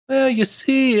Well, you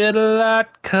see it a lot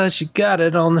because you got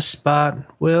it on the spot.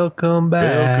 Welcome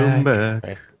back. Welcome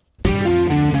back.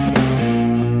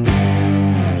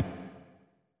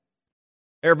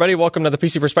 Hey everybody, welcome to the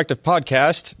PC Perspective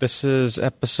Podcast. This is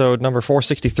episode number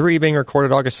 463, being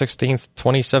recorded August 16th,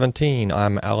 2017.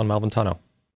 I'm Alan Malventano.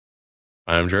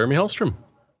 I'm Jeremy Hellstrom.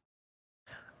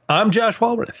 I'm Josh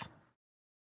Walrath.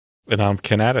 And I'm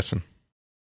Ken Addison.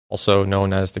 Also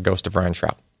known as the Ghost of Ryan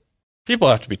Shrout. People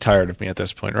have to be tired of me at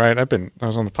this point, right? I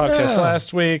was on the podcast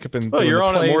last week. I've been doing you're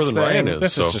the on it more than thing. Ryan is.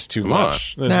 This is just too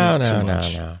much.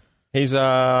 No. He's,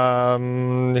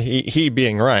 he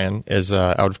being Ryan, is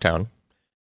out of town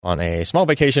on a small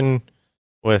vacation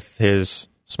with his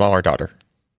smaller daughter.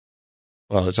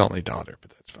 Well, his only daughter,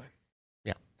 but that's fine.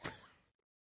 Yeah.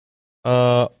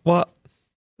 Well,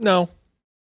 no.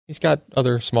 He's got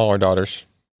other smaller daughters.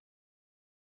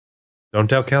 Don't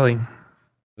tell Kelly.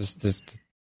 There's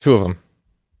two of them.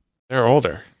 They're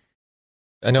older.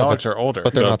 I know, Dogs are older.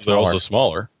 but they're not smaller. They're also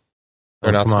smaller.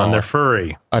 They're not Come on, smaller. they're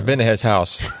furry. I've been to his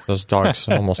house. Those dogs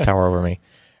almost tower over me.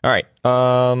 All right.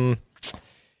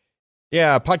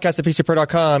 Yeah, podcast at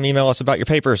PCPro.com. Email us about your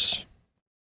papers.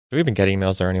 Do we even get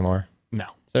emails there anymore? No.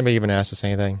 Has anybody even asked us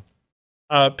anything?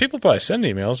 People probably send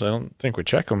emails. I don't think we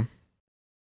check them.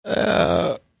 We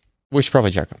should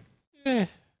probably check them.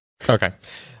 Okay.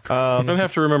 I don't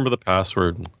have to remember the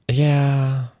password.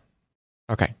 Yeah.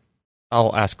 Okay.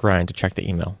 I'll ask Ryan to check the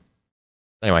email.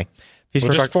 Anyway.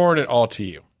 We'll just forward it all to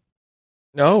you.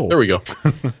 No. There we go.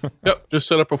 Yep, just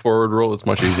set up a forward roll. It's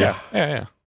much easier. Yeah.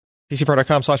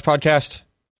 PCPro.com/podcast,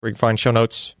 where you can find show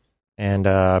notes and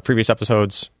previous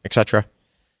episodes, etc.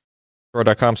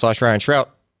 Pro.com/Ryan Shrout.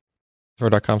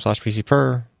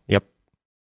 Pro.com/PCPer. Yep.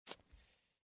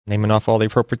 Naming off all the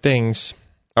appropriate things.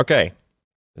 Okay.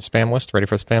 The spam list. Ready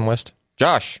for the spam list?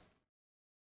 Josh.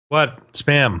 What?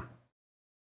 Spam.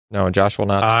 No, Josh will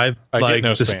not. I like get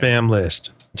no the spam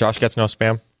list. Josh gets no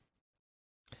spam.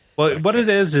 Well, what it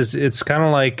is it's kind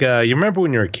of like, you remember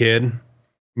when you were a kid,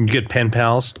 you get pen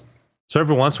pals? So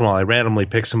every once in a while, I randomly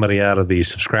pick somebody out of the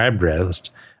subscribed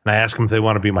list, and I ask them if they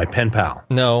want to be my pen pal.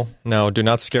 No, do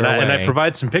not scare away. And I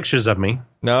provide some pictures of me.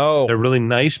 No. They're really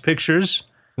nice pictures.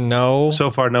 No.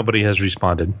 So far, nobody has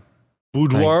responded.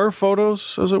 Boudoir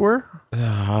photos, as it were?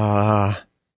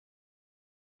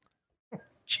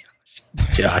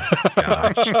 Josh.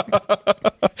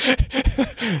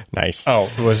 Nice. Oh,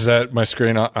 was that my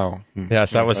screen?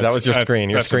 Yes, that was your screen.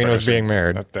 Your screen was being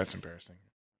mirrored. That's embarrassing.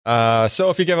 So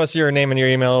if you give us your name and your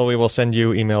email, we will send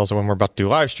you emails when we're about to do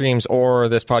live streams or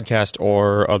this podcast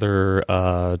or other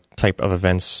type of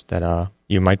events that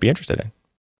you might be interested in.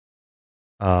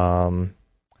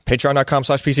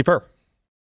 Patreon.com/PCPer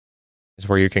is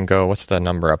where you can go. What's the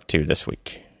number up to this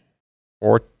week?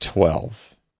 412.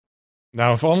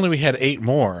 Now, if only we had 8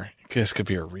 more, this could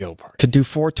be a real party. Could do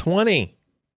 420.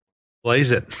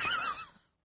 Blaze it.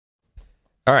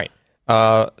 All right.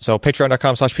 So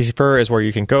patreon.com/PCPer is where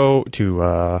you can go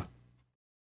to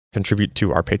contribute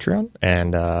to our Patreon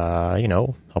and,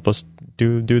 help us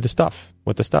do the stuff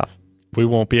with the stuff. We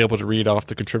won't be able to read off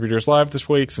the contributors live this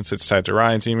week since it's tied to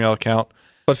Ryan's email account.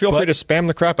 But feel free to spam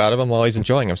the crap out of him while he's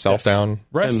enjoying himself down.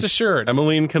 Rest assured.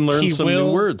 Emmeline can learn some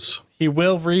new words. He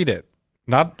will read it.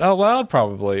 Not out loud,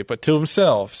 probably, but to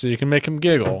himself, so you can make him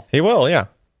giggle. He will, yeah.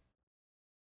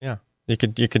 Yeah. You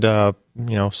could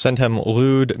send him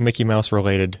lewd Mickey Mouse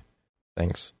related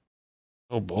things.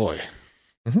 Oh, boy.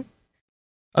 Mm-hmm.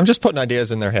 I'm just putting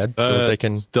ideas in their head so that they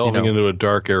can delving into a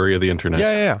dark area of the internet.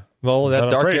 Yeah. Well, that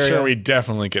dark area. I'm sure we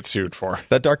definitely get sued for.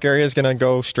 That dark area is going to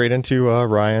go straight into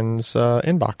Ryan's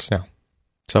inbox now.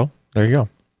 So there you go.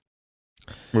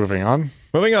 Moving on.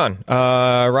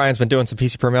 Ryan's been doing some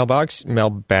PC per mailbags.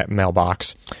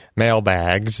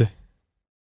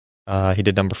 He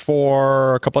did number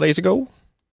 4 a couple of days ago.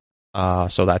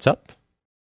 So that's up.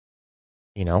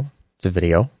 It's a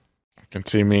video. You can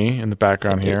see me in the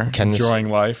background here, enjoying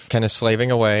life. Ken is slaving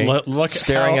away,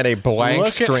 staring at a blank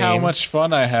screen. Look at how much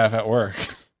fun I have at work.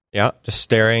 Yeah, just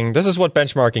staring. This is what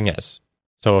benchmarking is.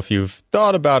 So if you've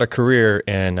thought about a career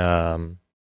in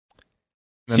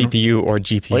CPU or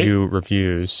GPU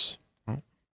reviews.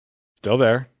 Still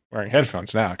there. Wearing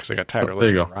headphones now because I got tired of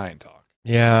listening to Ryan talk.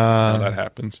 Yeah. How that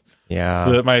happens.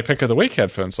 Yeah. My pick of the week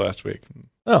headphones last week.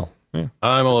 Oh. Yeah.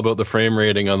 I'm all about the frame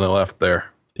rating on the left there.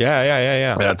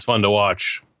 Yeah. That's fun to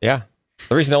watch. Yeah.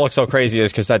 The reason it looks so crazy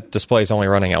is because that display is only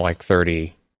running at like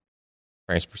 30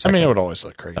 frames per second. I mean, it would always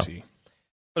look crazy. So.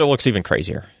 But it looks even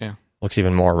crazier. Yeah. Looks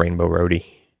even more Rainbow Roady.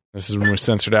 This is when we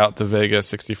censored out the Vega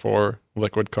 64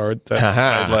 liquid card that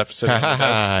I left sitting on the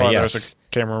desk while there was a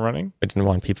camera running. I didn't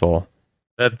want people...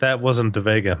 That wasn't the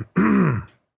Vega.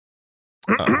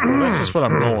 That's just what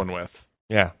I'm going with.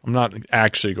 Yeah. I'm not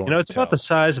actually going. It's about the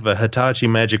size of a Hitachi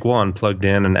Magic Wand plugged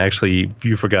in, and actually,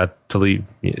 you forgot to leave.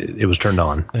 It was turned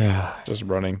on. Yeah. Just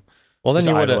running. Well, then Just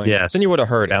you would have. idling. Yes. Then you would have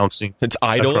heard Bouncing. it's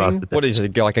idling. across the What is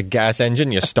it? Like a gas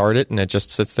engine? You start it and it just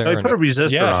sits there. I put a resistor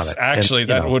on Yes, it. actually,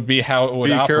 that would be how it would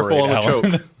Be operate. careful on the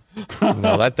Alan. choke.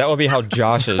 No, that would be how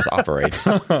Josh's operates.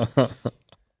 With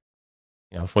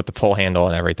the pull handle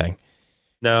and everything.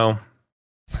 No.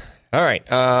 All right.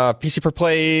 PC Per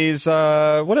Plays.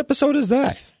 What episode is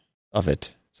that of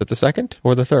it? Is it the second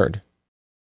or the third?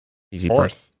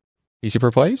 Fourth. PC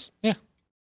Per Plays? Yeah.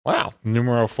 Wow.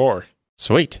 Numero 4.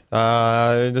 Sweet.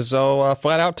 So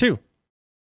Flat Out 2.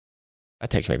 That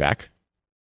takes me back.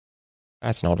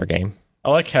 That's an older game.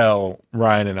 I like how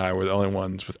Ryan and I were the only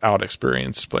ones without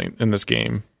experience playing in this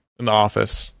game in the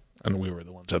office, and we were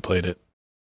the ones that played it.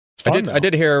 It's fun, I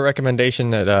did hear a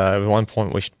recommendation that at one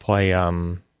point we should play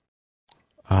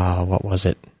what was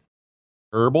it?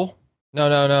 Herbal?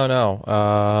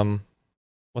 No.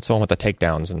 What's the one with the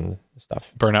takedowns and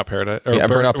stuff? Burnout Paradise.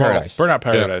 Burnout Paradise. Burnout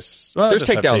Paradise. Yeah. Well, There's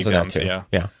just have takedowns in that too.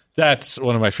 Yeah. That's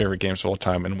one of my favorite games of all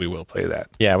time, and we will play that.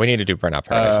 Yeah, we need to do Burnout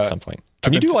Paradise at some point.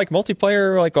 Can you do like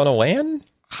multiplayer like on a LAN?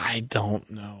 I don't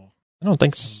know. I don't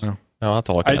think so. No. I'll have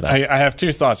to look into that. I have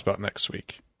two thoughts about next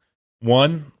week.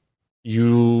 One,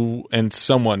 you and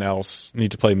someone else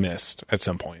need to play Myst at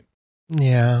some point.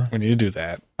 Yeah. We need to do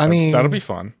that. I mean, that'll be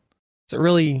fun. Is it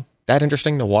really that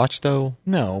interesting to watch though?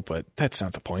 No, but that's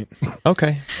not the point.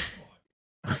 Okay.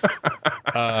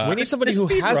 We need the somebody who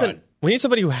speed hasn't. run. We need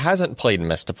somebody who hasn't played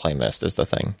Myst to play Myst is the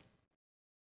thing.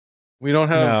 We don't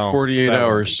have No, 48 that would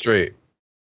hours be- straight.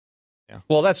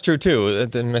 Well, that's true too.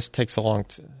 The Myst takes a long.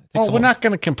 We're not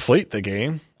going to complete the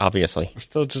game. Obviously. We're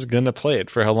still just going to play it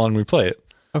for how long we play it.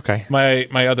 Okay. My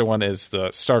other one is the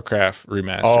StarCraft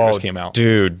remaster just came out.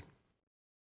 Dude.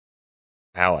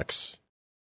 Alex.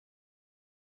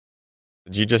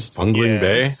 Did you just Bungling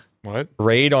Bay? Yes. What?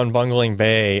 raid on Bungling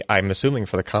Bay? I'm assuming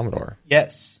for the Commodore.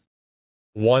 Yes.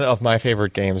 One of my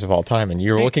favorite games of all time, and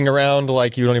you're looking around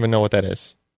like you don't even know what that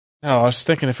is. No, I was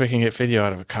thinking if we can get video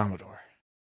out of a Commodore.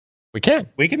 We can.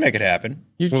 We can make it happen.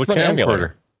 You Well, just the put an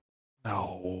emulator. camcorder.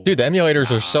 No. Dude, the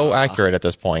emulators are so accurate at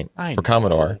this point I for know,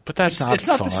 Commodore. But that's It's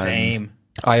not fun. the same.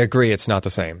 I agree, it's not the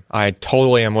same. I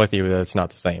totally am with you that it's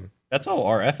not the same. That's all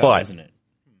RF, But- isn't it?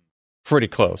 Pretty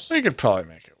close. We could probably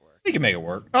make it work. We can make it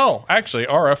work. Oh, actually,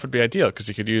 RF would be ideal because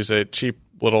you could use a cheap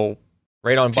little.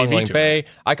 Raid on TV Bungling to Bay.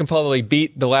 I can probably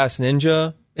beat The Last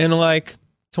Ninja in like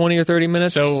 20 or 30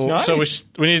 minutes. So Nice.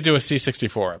 we need to do a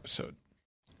C64 episode,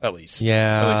 at least. At least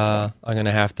yeah, one. I'm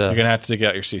gonna have You're to. gonna have to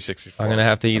get your C64. I'm gonna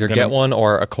have to either get one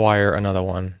or acquire another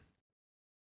one.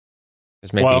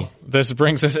 'Cause maybe Well, this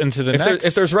brings us into the next.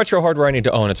 if there's retro hardware I need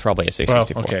to own, it's probably a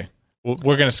C64. well, okay,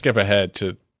 we're gonna skip ahead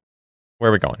to. Where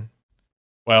are we going?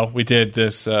 Well, we did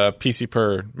this PC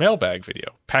Per mailbag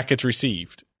video. Package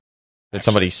received. Did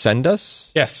somebody send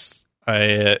us? Yes,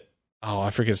 I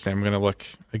forget his name. I'm gonna look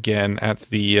again at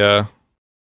the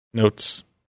notes.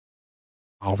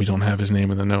 Oh, we don't have his name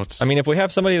in the notes. I mean, if we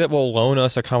have somebody that will loan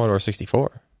us a Commodore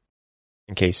 64,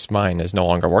 in case mine is no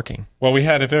longer working. well, we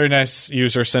had a very nice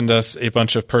user send us a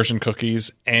bunch of Persian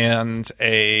cookies and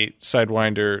a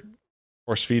Sidewinder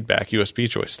force feedback USB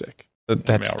joystick. That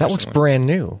mail looks recently. brand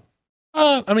new.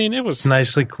 I mean, it was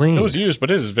Nicely clean. it was used, but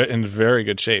it is in very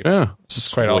good shape. Yeah. It's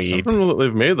quite awesome. Sweet. I don't know that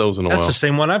they've made those in a That's while. the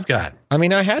same one I've got. I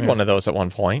mean, I had Yeah. one of those at one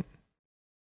point.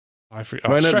 I forget.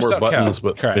 Mine had Stressed more Out buttons, Cat.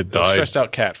 but Correct. it died. Stressed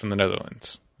Out Cat from the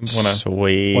Netherlands.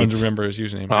 Sweet. Wanted to remember his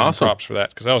username. Awesome. Props for that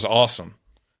because that was awesome.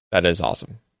 That is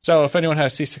awesome. So if anyone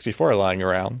has C64 lying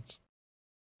around,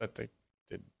 that they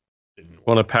didn't.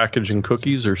 Want to package in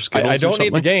cookies or Skittles I or don't need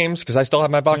the something? games because I still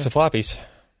have my box of floppies.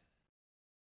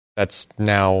 That's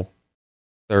now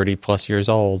 30 plus years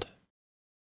old.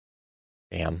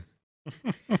 Damn.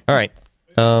 All right.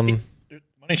 Money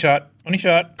shot. Money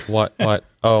shot. What?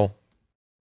 Oh.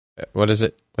 What is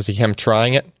it? Was he him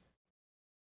trying it?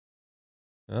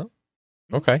 Oh.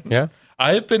 Okay. Yeah.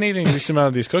 I've been eating a decent amount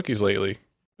of these cookies lately.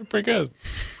 They're pretty good.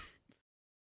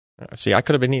 See, I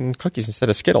could have been eating cookies instead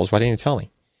of Skittles. Why didn't you tell me?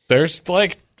 There's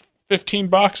like 15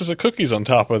 boxes of cookies on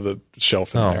top of the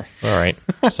shelf in there. All right.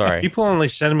 Sorry. People only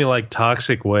send me like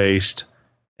toxic waste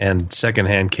and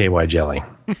secondhand KY jelly,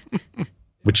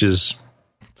 which is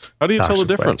How do you tell the Toxic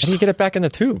difference? How do you get it back in the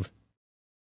tube?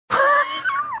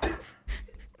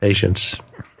 patience.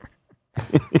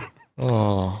 Oh.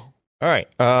 All right.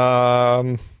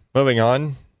 Moving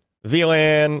on.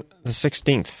 VLAN the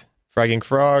 16th. Fragging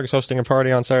Frogs hosting a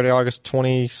party on Saturday, August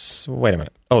 20. Wait a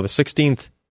minute. Oh, the 16th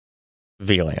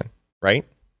VLAN, right?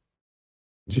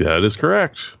 That is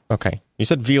correct. Okay. You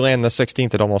said VLAN the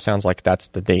 16th. It almost sounds like that's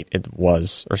the date it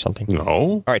was or something. No.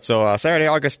 All right, so Saturday,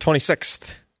 August 26th.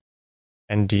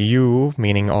 And you,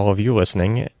 meaning all of you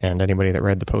listening, and anybody that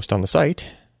read the post on the site,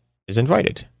 is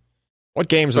invited. What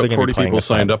games are they going to be 40 playing people this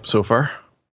time? signed up so far.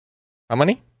 How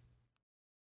many?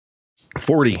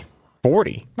 40.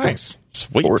 40. Nice.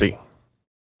 Sweet. 40.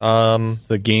 Is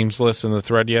the games list in the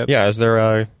thread yet? Yeah, is there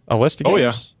a list of games? Oh,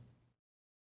 yeah.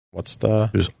 What's the...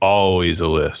 There's always a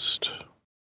list.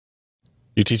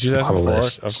 UT 2004,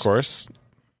 lists. of course.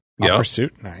 Yeah.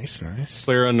 Pursuit. Nice.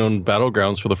 PlayerUnknown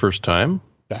Battlegrounds for the first time.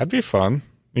 That'd be fun.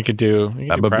 You could do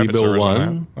That would be private Bill servers on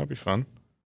 1. that. That'd be fun.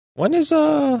 When's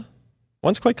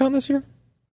QuakeCon this year?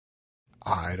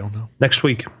 I don't know. Next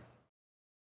week.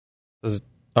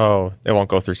 Oh, it won't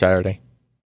go through Saturday.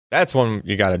 That's when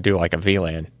you got to do like a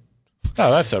VLAN.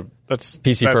 No, that's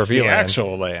PC per the VLAN.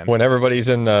 actual LAN. When everybody's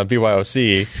in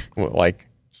BYOC, like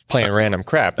playing random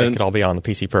crap, they And- could all be on the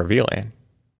PC per VLAN.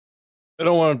 I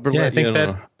don't want to Yeah, I let think you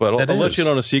know, that- but that I'll let is. you in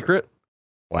on a secret.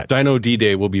 What? Dino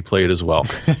D-Day will be played as well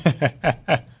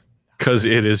because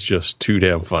it is just too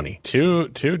damn funny. two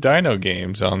Dino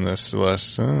games on this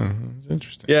list. It's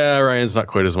interesting. Yeah, Orion's not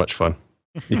quite as much fun.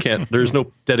 You can't. There's no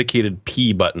dedicated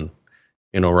P button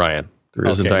in Orion. There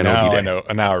isn't Okay, Dino now D-Day. I know.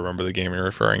 Now I remember the game you're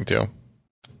referring to.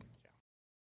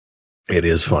 It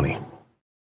is funny.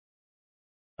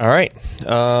 All right.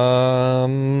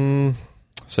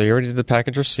 So you already did the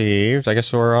package received. I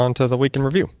guess we're on to the week in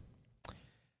review.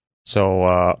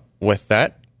 So with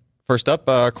that, first up,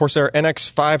 Corsair NX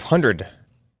 500,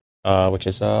 which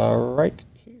is right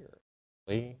here.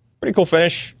 Pretty cool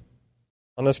finish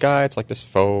on this guy. It's like this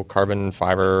faux carbon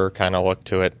fiber kind of look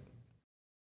to it.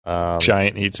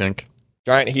 Giant heatsink.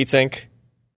 Giant heatsink.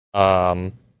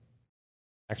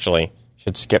 Actually,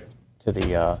 should skip to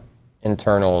the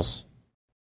internals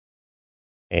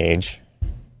page.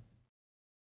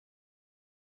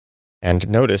 And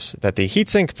notice that the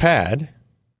heatsink pad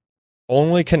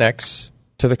only connects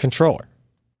to the controller,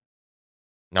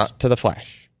 not to the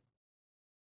flash.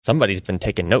 Somebody's been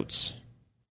taking notes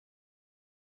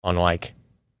on like,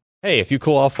 hey, if you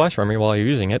cool off flash memory while you're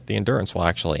using it, the endurance will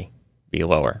actually be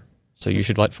lower. So you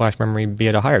should let flash memory be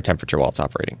at a higher temperature while it's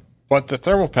operating. But the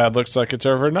thermal pad looks like it's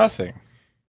over nothing.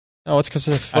 No, it's because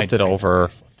it flipped it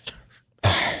over.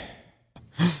 I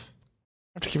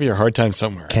have to give you a hard time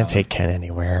somewhere. Can't take Ken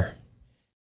anywhere.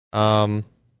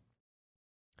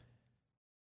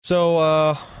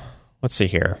 So let's see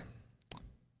here.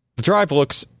 The drive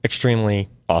looks extremely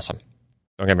awesome.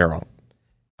 Don't get me wrong.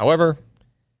 However,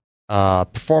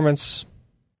 performance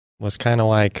was kind of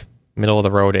like middle of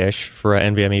the road-ish for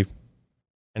an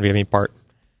NVMe part.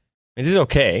 It did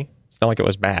okay. It's not like it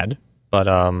was bad, but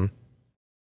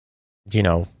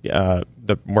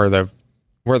where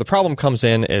the problem comes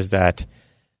in is that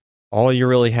all you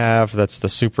really have that's the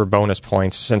super bonus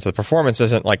points, since the performance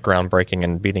isn't like groundbreaking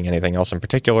and beating anything else in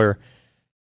particular.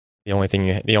 The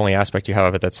only aspect you have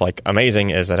of it that's like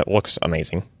amazing is that it looks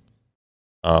amazing.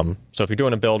 So if you're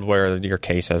doing a build where your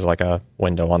case has like a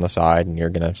window on the side and you're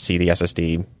gonna see the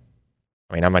SSD,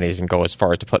 I mean, I might even go as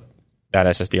far as to put that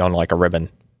SSD on like a ribbon,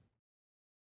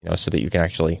 so that you can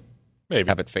actually Maybe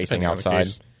have it facing depending on the outside,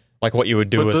 case. like what you would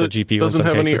do with a GPU. Doesn't in some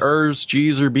have any cases. R's,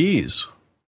 G's, or B's.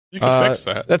 You can fix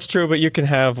that. That's true, but you can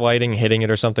have lighting hitting it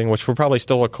or something, which will probably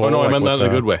still look cool. Oh no, I like meant that with in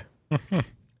a good way.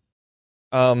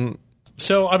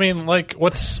 So I mean, like,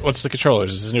 what's the controller?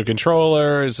 Is this a new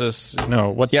controller? Is this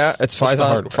what's Yeah, it's what's the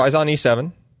Phison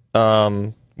hardware?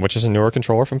 E7, which is a newer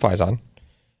controller from Phison.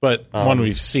 But one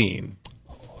we've seen.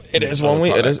 It is Other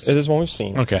one products. it is one we've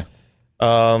seen. Okay.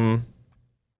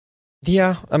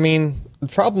 Yeah, I mean the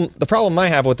problem I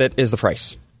have with it is the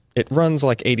price. It runs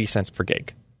like 80 cents per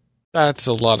gig. That's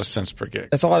a lot of cents per gig.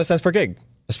 That's a lot of cents per gig,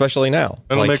 especially now.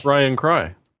 That'll Like, make Ryan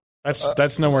cry.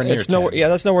 That's nowhere near. it's nowhere. 10. Yeah,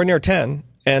 that's nowhere near 10.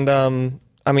 And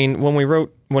I mean,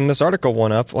 when this article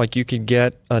went up, like you could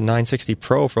get a 960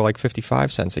 Pro for like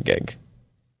 55 cents a gig.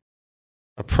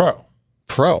 A Pro.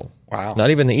 Pro, Wow. not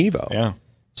even the Evo. Yeah.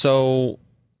 So,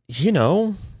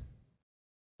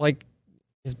 like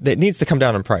it needs to come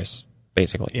down in price,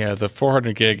 basically. Yeah. The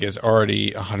 400 gig is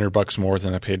already $100 more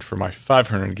than I paid for my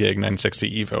 500 gig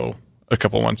 960 Evo a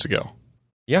couple months ago.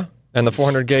 Yeah, and the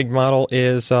 400 gig model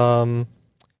is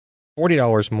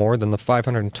 $40 more than the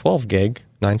 512 gig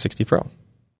 960 Pro.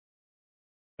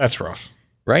 That's rough.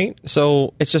 Right?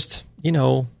 So it's just,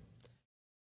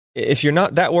 if you're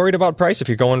not that worried about price, if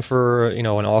you're going for, an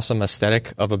awesome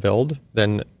aesthetic of a build,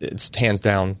 then it's hands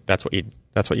down that's what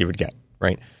you would get,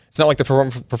 right? It's not like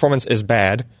the performance is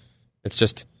bad. It's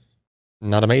just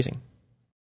not amazing.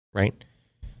 Right?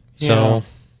 Yeah. So,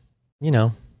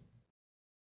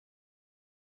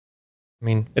 I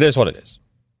mean, it is what it is,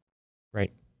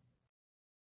 right?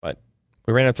 But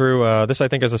we ran it through. This, I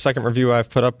think, is the second review I've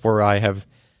put up where I have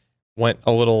went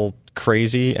a little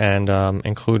crazy and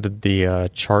included the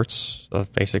charts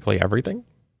of basically everything.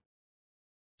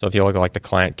 So if you look at like the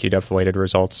client QDepth weighted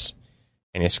results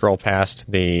and you scroll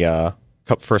past the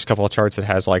first couple of charts, it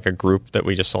has like a group that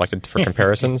we just selected for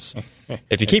comparisons.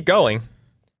 If you keep going,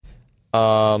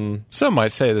 some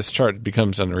might say this chart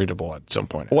becomes unreadable at some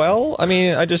point. Well, I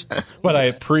mean, but I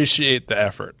appreciate the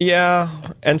effort. Yeah,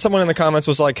 and someone in the comments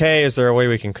was like, "Hey, is there a way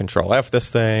we can control F this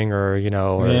thing?" Or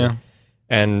yeah.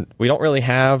 And we don't really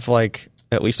have, like,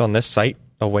 at least on this site,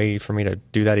 a way for me to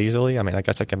do that easily. I mean, I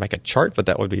guess I can make a chart, but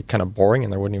that would be kind of boring,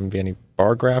 and there wouldn't even be any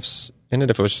bar graphs in it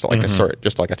if it was just like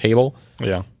just like a table.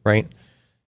 Yeah. Right.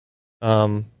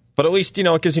 But at least,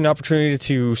 it gives you an opportunity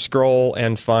to scroll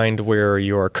and find where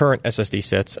your current SSD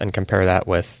sits and compare that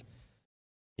with,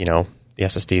 the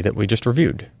SSD that we just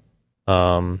reviewed.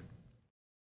 Also,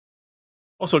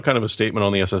 kind of a statement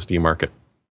on the SSD market.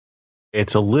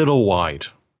 It's a little wide.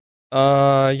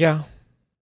 Yeah.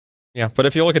 But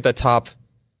if you look at the top,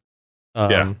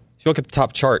 if you look at the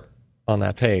top chart on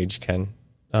that page, Ken,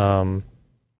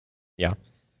 yeah.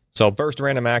 So burst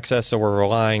random access. So we're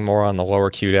relying more on the lower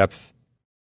queue depth.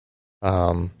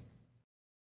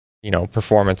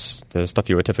 Performance, the stuff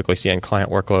you would typically see in client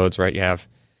workloads, right? If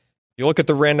you look at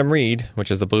the random read,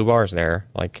 which is the blue bars there,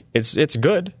 like it's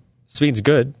good. Speed's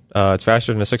good. It's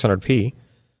faster than a 600p,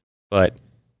 but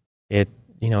it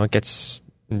gets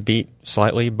beat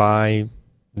slightly by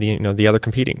the other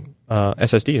competing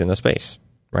SSDs in the space,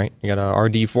 right? You got a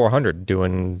RD400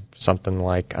 doing something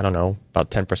like, I don't know,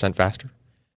 about 10% faster.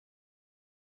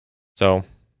 So,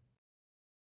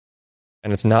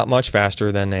 and it's not much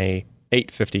faster than a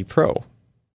 850 Pro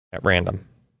at random.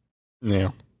 Yeah.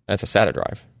 That's a SATA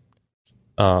drive.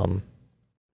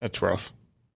 That's rough.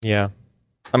 Yeah.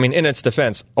 I mean, in its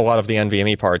defense, a lot of the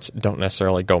NVMe parts don't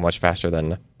necessarily go much faster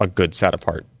than a good SATA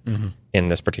part in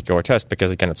this particular test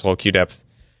because, again, it's low queue depth.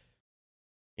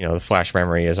 The flash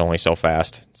memory is only so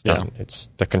fast. It's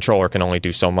the controller can only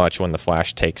do so much when the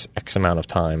flash takes X amount of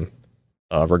time,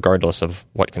 regardless of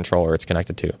what controller it's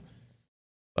connected to.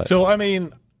 But, so, I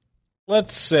mean,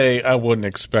 let's say I wouldn't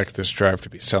expect this drive to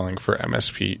be selling for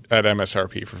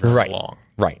MSRP for very long.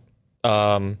 Right.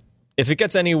 If it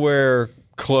gets anywhere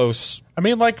close, I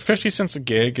mean, like 50 cents a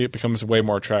gig, it becomes a way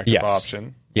more attractive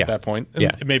option at that point.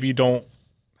 And maybe you don't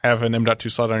have an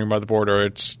M.2 slot on your motherboard, or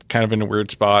it's kind of in a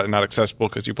weird spot and not accessible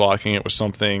because you're blocking it with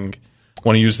something.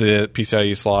 Want to use the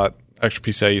PCIe slot, extra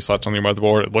PCIe slots on your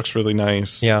motherboard. It looks really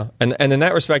nice. Yeah, and in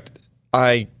that respect,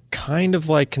 I kind of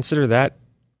consider that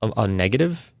a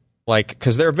negative,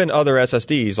 because there have been other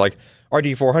SSDs like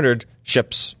RD400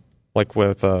 ships with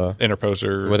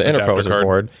interposer with an interposer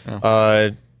board.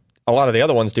 Yeah. A lot of the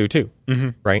other ones do too,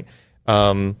 right?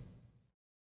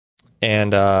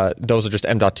 And those are just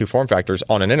M.2 form factors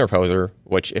on an interposer,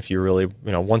 which if you really,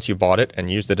 once you bought it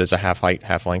and used it as a half height,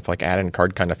 half length, like add-in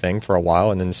card kind of thing for a while,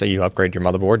 and then say you upgrade your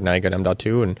motherboard, now you got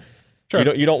M.2, and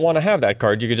you don't want to have that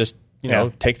card. You could just,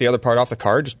 take the other part off the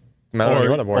card, just mount it on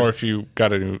your motherboard. Or if you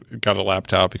got a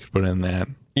laptop, you could put it in that.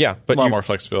 Yeah, but a lot more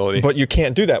flexibility. But you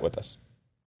can't do that with this.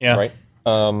 Yeah. Right?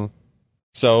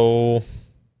 So,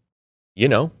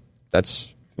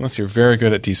 that's... Unless you're very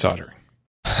good at desoldering.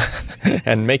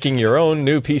 And making your own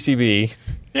new PCB.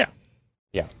 Yeah.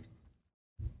 Yeah.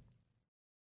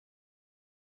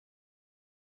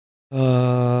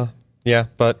 Yeah,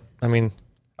 but, I mean,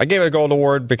 I gave it a gold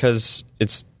award because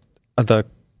it's the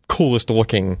coolest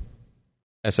looking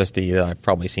SSD that I've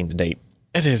probably seen to date.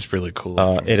 It is really cool.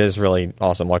 It is really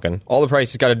awesome looking. All the price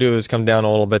it's got to do is come down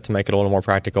a little bit to make it a little more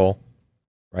practical,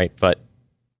 right? But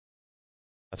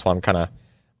that's why I'm kind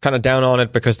of down on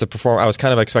it because I was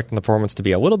kind of expecting the performance to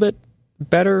be a little bit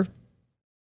better,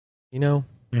 I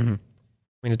mean,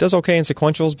 it does okay in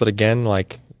sequentials, but again,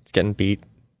 it's getting beat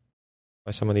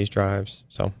by some of these drives.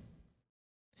 So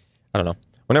I don't know.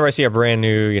 Whenever I see a brand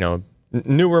new,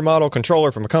 newer model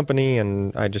controller from a company,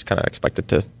 and I just kind of expect it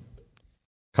to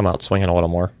come out swinging a little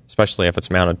more, especially if it's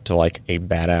mounted to a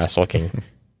badass looking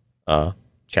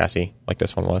chassis like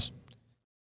this one was.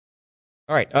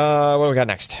 All right, what do we got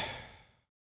next?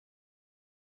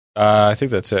 I think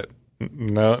that's it.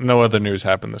 No other news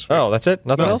happened this week. Oh, that's it?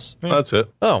 Nothing else? Yeah. That's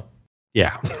it. Oh.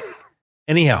 Yeah.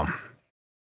 Anyhow.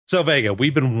 So Vega,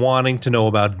 we've been wanting to know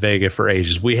about Vega for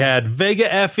ages. We had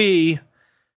Vega FE,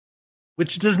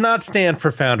 which does not stand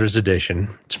for Founders Edition.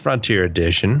 It's Frontier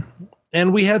Edition.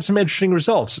 And we had some interesting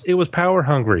results. It was power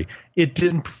hungry. It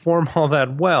didn't perform all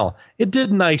that well. It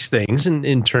did nice things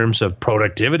in terms of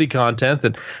productivity content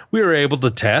that we were able to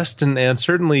test. And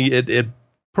certainly it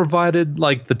provided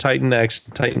like the Titan X,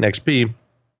 Titan XP,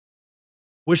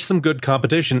 with some good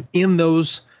competition in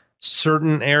those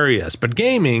certain areas. But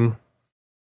gaming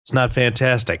is not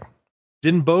fantastic.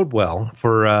 Didn't bode well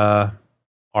for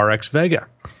RX Vega.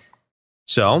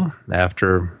 So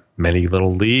after many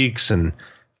little leaks and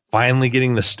finally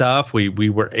getting the stuff, we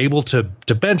were able to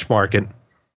benchmark it.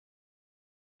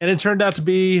 And it turned out to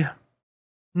be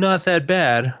not that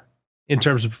bad in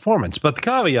terms of performance. But the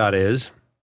caveat is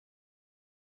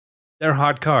they're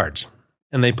hot cards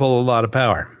and they pull a lot of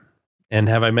power. And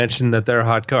have I mentioned that they're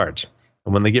hot cards?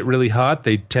 And when they get really hot,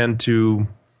 they tend to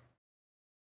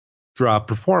drop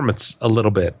performance a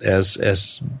little bit,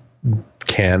 as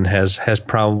Ken has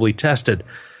probably tested.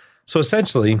 So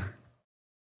essentially,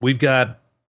 we've got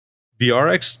the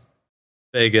RX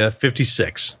Vega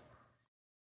 56.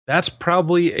 That's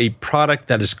probably a product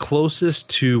that is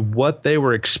closest to what they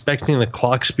were expecting the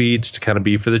clock speeds to kind of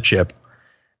be for the chip.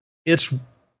 It's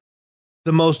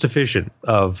the most efficient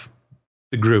of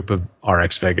the group of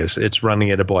RX Vegas. It's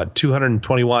running at about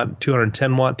 220 watt,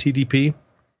 210 watt TDP.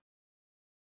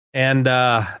 And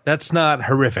that's not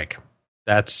horrific.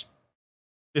 That's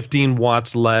 15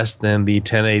 watts less than the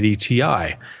 1080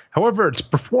 Ti. However, its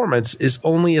performance is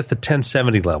only at the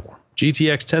 1070 level.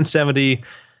 GTX 1070,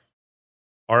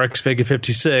 RX Vega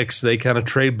 56, they kind of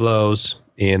trade blows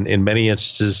in many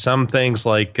instances. Some things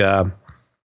like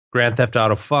Grand Theft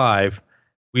Auto 5,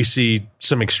 we see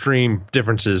some extreme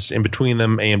differences in between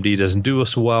them. AMD doesn't do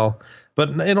so well. But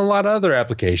in a lot of other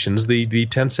applications, the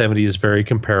 1070 is very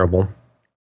comparable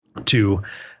to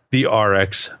the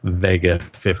RX Vega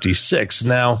 56.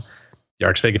 Now, the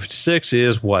RX Vega 56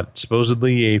 is what?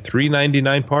 Supposedly a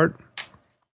 $399 part?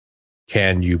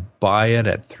 Can you buy it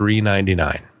at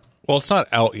 $399? Well, it's not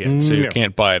out yet, so you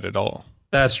can't buy it at all.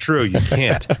 That's true. You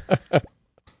can't.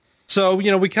 So,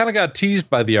 we kind of got teased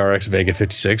by the RX Vega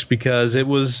 56 because it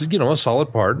was, a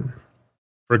solid part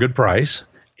for a good price.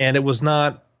 And it was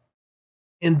not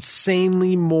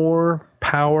insanely more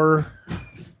power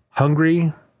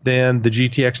hungry than the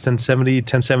GTX 1070.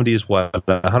 1070 is what?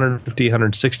 150,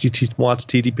 160 watts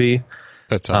TDP.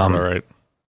 That sounds about right.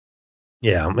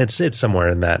 Yeah, it's somewhere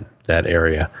in that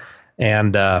area.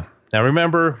 And now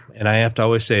remember, and I have to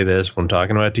always say this when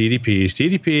talking about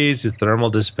TDPs is thermal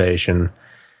dissipation,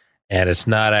 and it's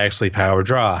not actually power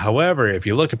draw. However, if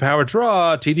you look at power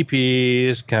draw,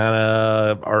 TDPs kind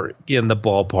of are in the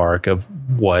ballpark of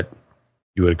what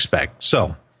you would expect. So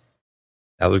now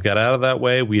that we've got out of that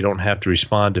way, we don't have to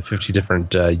respond to 50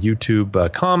 different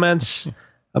YouTube comments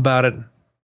about it.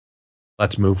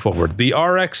 Let's move forward. The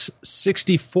RX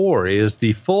 64 is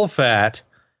the full-fat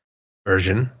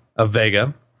version of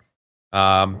Vega.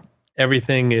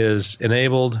 Everything is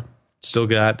enabled. Still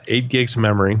got 8 gigs of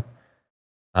memory.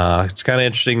 It's kind of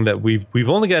interesting that we've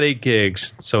only got 8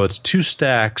 gigs, so it's 2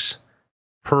 stacks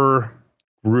per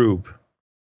group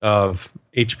of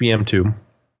HBM2,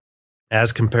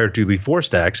 as compared to the 4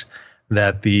 stacks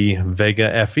that the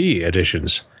Vega FE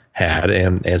editions had,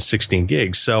 and 16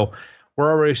 gigs. So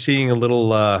we're already seeing a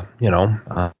little,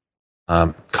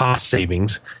 cost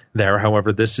savings there.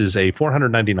 However, this is a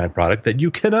 $499 product that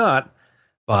you cannot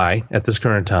buy at this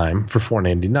current time for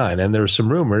 $499. And there are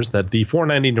some rumors that the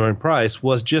 $499 price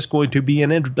was just going to be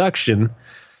an introduction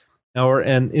or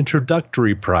an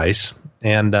introductory price.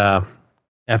 And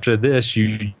after this,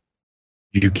 you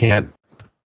can't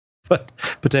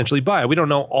potentially buy it. We don't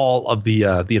know all of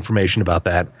the information about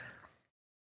that,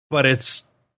 but it's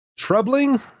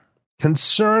troubling,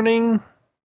 concerning.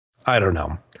 I don't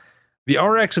know. The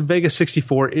RX of Vega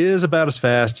 64 is about as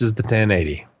fast as the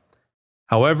 1080.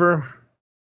 However,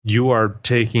 you are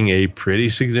taking a pretty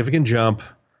significant jump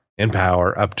in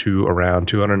power up to around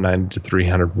 290 to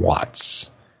 300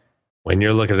 watts when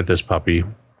you're looking at this puppy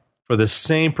for the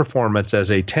same performance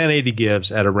as a 1080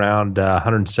 gives at around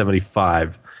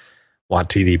 175 watt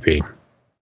TDP,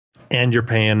 and you're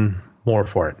paying more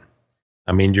for it.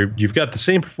 I mean, you've got the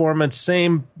same performance,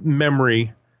 same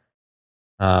memory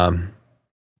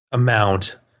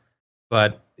amount,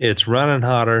 but it's running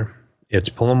hotter. It's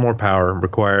pulling more power.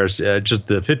 Requires just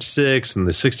the 56 and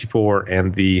the 64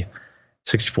 and the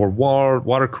 64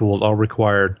 water cooled all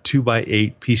require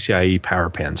 2x8 PCIe power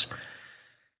pins.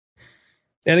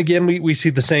 And again, we see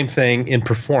the same thing in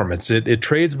performance. It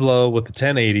trades below with the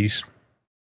 1080s.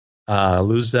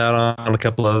 Loses out on a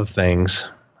couple other things.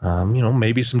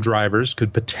 Maybe some drivers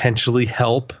could potentially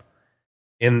help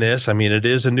in this. I mean, it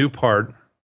is a new part.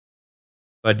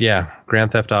 But yeah,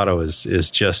 Grand Theft Auto is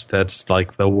just, that's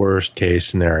like the worst case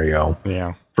scenario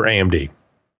for AMD.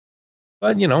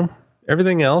 But,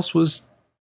 everything else was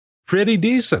pretty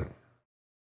decent.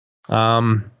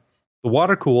 The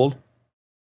water cooled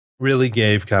really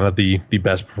gave kind of the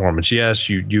best performance. Yes,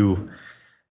 you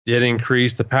did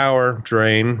increase the power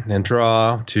drain and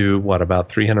draw to about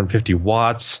 350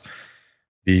 watts.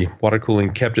 The water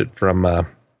cooling kept it from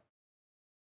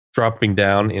dropping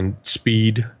down in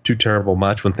speed too terrible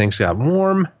much when things got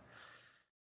warm.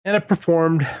 And it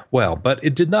performed well, but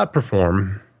it did not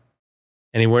perform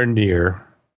anywhere near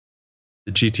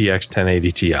the GTX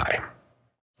 1080 Ti.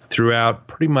 Throughout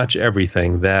pretty much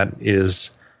everything, that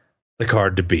is the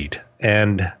card to beat.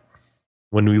 And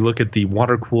when we look at the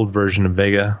water-cooled version of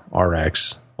Vega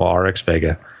RX, RX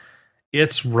Vega,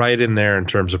 it's right in there in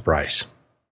terms of price.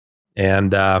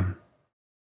 And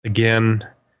again,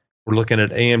 we're looking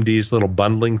at AMD's little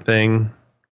bundling thing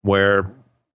where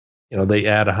they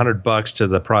add $100 to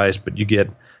the price, but you get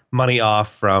money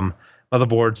off from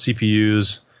motherboard,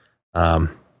 CPUs,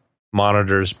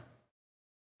 monitors,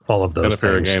 all of those things. And a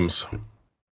pair of games.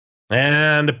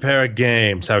 And a pair of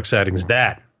games. How exciting is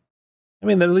that? I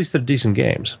mean, at least they're decent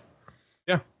games.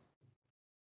 Yeah.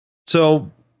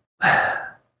 So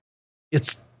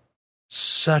it's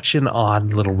such an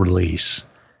odd little release.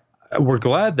 We're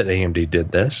glad that AMD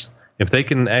did this. If they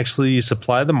can actually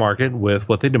supply the market with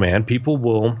what they demand,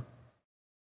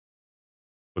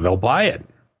 they'll buy it.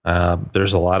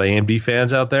 There's a lot of AMD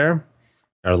fans out there.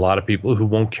 There are a lot of people who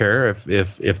won't care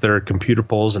if their computer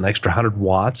pulls an extra 100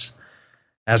 watts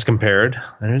as compared.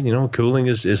 Cooling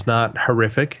is not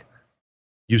horrific.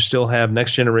 You still have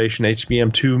next generation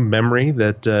HBM2 memory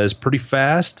that is pretty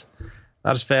fast.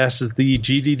 Not as fast as the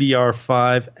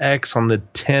GDDR5X on the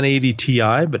 1080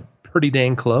 Ti, but pretty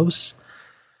dang close.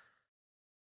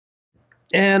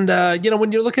 And,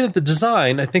 when you're looking at the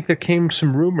design, I think there came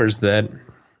some rumors that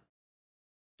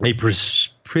a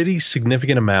pretty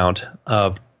significant amount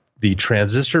of the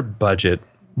transistor budget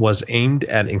was aimed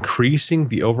at increasing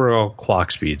the overall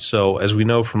clock speed. So as we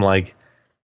know from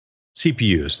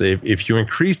CPUs, if you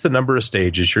increase the number of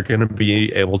stages, you're going to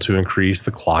be able to increase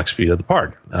the clock speed of the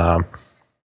part.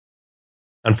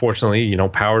 Unfortunately,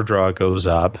 power draw goes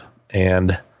up,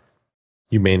 and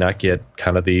you may not get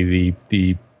kind of the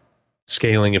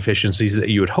scaling efficiencies that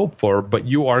you would hope for, but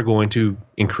you are going to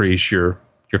increase your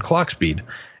clock speed.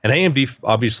 And AMD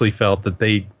obviously felt that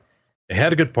they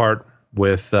had a good part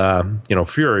with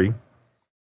Fury,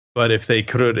 but if they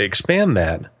could expand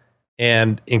that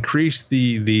and increase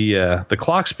the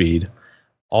clock speed,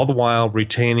 all the while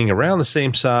retaining around the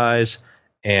same size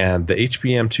and the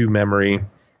HBM2 memory,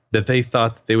 that they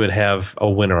thought that they would have a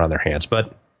winner on their hands.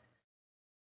 But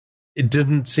it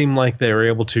didn't seem like they were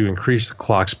able to increase the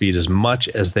clock speed as much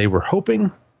as they were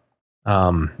hoping.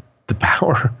 The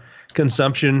power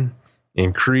consumption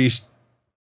increased,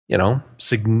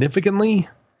 significantly.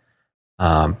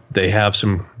 They have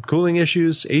some cooling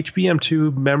issues.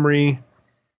 HBM2 memory,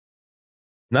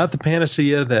 not the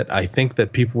panacea that I think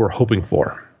that people were hoping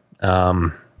for.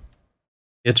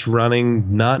 It's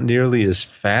running not nearly as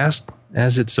fast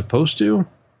as it's supposed to,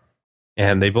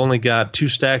 and they've only got 2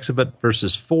 stacks of it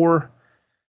versus 4.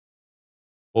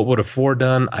 What would a 4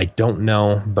 done? I don't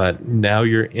know, but now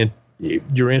you're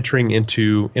entering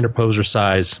into interposer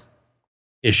size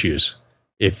issues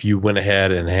if you went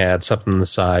ahead and had something the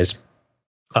size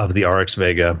of the RX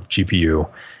Vega GPU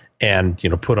and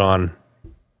put on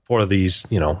 4 of these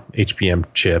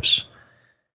HBM chips.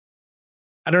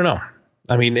 I don't know.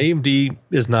 I mean, AMD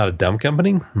is not a dumb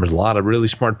company. There's a lot of really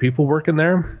smart people working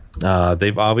there.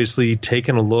 They've obviously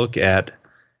taken a look at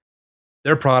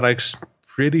their products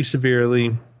pretty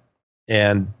severely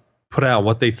and put out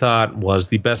what they thought was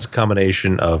the best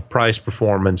combination of price,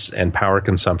 performance, and power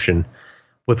consumption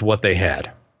with what they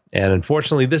had. And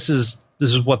unfortunately, this is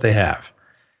what they have.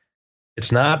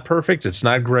 It's not perfect. It's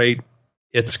not great.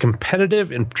 It's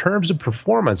competitive in terms of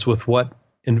performance with what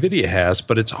NVIDIA has,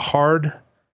 but it's hard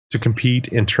to compete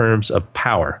in terms of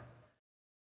power.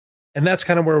 And that's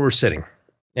kind of where we're sitting.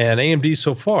 And AMD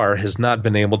so far has not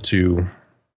been able to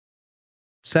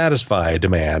satisfy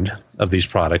demand of these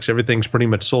products. Everything's pretty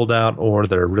much sold out, or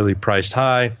they're really priced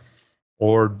high,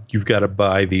 or you've got to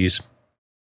buy these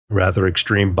rather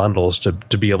extreme bundles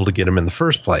to be able to get them in the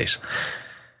first place.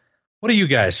 What do you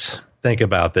guys think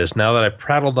about this now that I've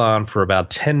prattled on for about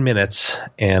 10 minutes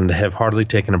and have hardly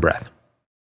taken a breath?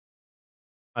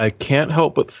 I can't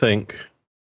help but think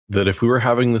that if we were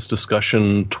having this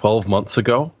discussion 12 months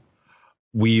ago,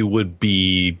 we would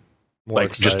be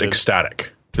just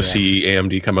ecstatic to see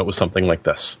AMD come out with something like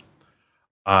this.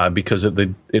 Because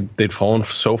they'd fallen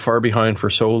so far behind for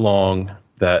so long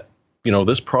that,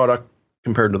 this product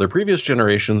compared to their previous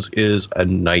generations is a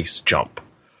nice jump.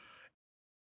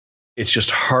 It's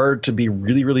just hard to be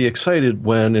really, really excited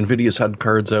when NVIDIA's had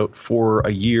cards out for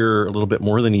a year, a little bit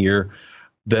more than a year,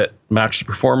 that match the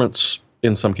performance,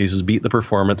 in some cases beat the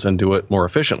performance, and do it more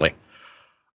efficiently.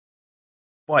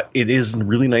 But it is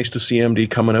really nice to see AMD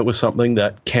coming out with something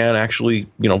that can actually,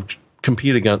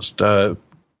 compete against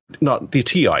not the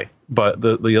TI, but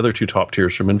the other two top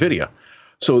tiers from NVIDIA.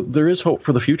 So there is hope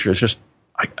for the future. It's just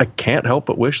I can't help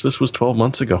but wish this was 12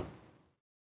 months ago.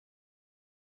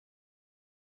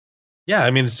 Yeah,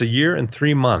 I mean, it's a year and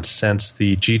 3 months since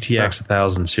the GTX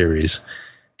 1000 series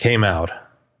came out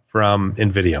from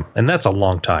NVIDIA. And that's a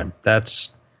long time.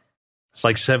 It's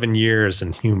like 7 years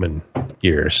in human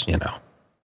years,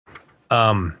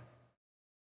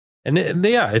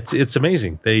 it's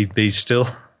amazing. They still,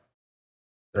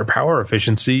 their power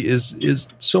efficiency is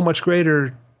so much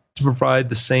greater to provide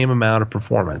the same amount of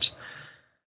performance.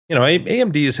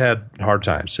 AMD has had hard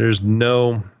times. There's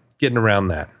no getting around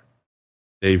that.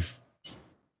 They've,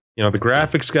 the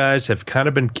graphics guys have kind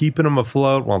of been keeping them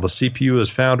afloat while the CPU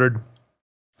has foundered.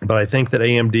 But I think that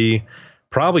AMD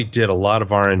probably did a lot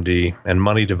of R&D and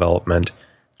money development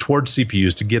towards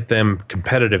CPUs to get them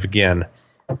competitive again,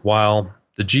 while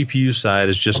the GPU side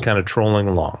is just kind of trolling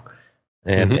along.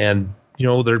 And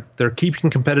they're keeping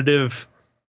competitive,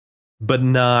 but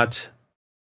not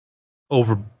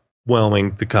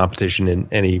overwhelming the competition in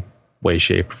any way,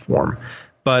 shape, or form.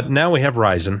 But now we have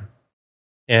Ryzen.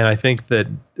 And I think that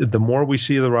the more we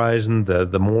see the Ryzen,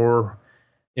 the more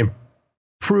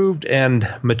improved and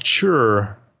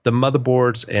mature the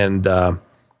motherboards and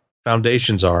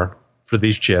foundations are for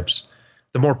these chips,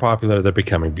 the more popular they're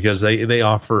becoming, because they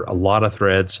offer a lot of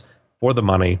threads for the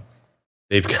money.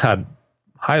 They've got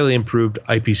highly improved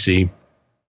IPC.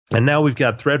 And now we've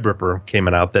got Threadripper came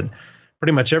out that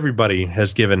pretty much everybody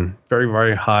has given very,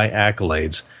 very high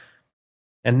accolades.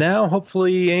 And now,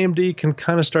 hopefully, AMD can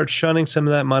kind of start shunning some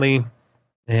of that money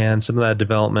and some of that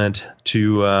development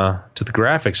to the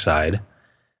graphics side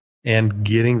and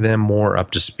getting them more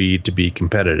up to speed to be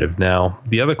competitive. Now,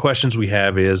 the other questions we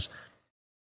have is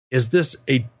this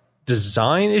a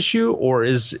design issue or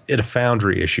is it a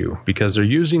foundry issue? Because they're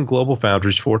using Global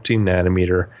Foundries 14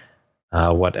 nanometer,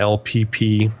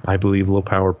 LPP, I believe, low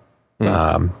power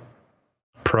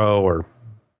Pro or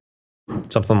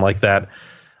something like that.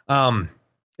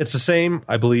 It's the same,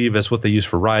 I believe, as what they use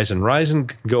for Ryzen. Ryzen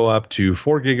can go up to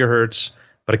 4 gigahertz,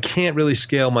 but it can't really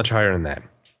scale much higher than that.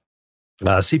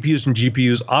 CPUs and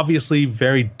GPUs, obviously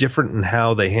very different in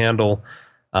how they handle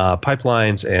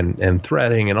pipelines and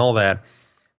threading and all that.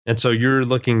 And so you're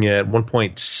looking at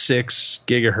 1.6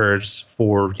 gigahertz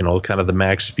for, kind of the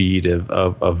max speed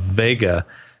of Vega,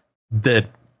 that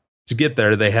to get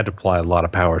there, they had to apply a lot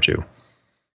of power to.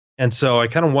 And so I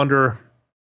kind of wonder,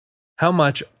 how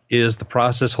much is the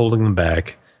process holding them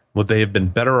back? Would they have been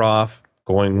better off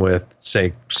going with,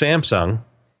 say, Samsung,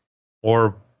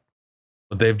 or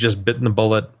would they have just bitten the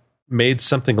bullet, made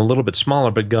something a little bit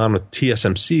smaller, but gone with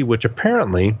TSMC, which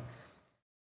apparently,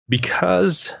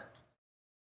 because,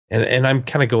 and I'm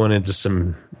kind of going into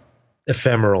some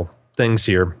ephemeral things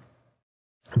here,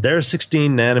 their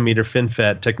 16 nanometer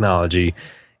FinFET technology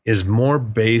is more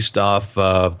based off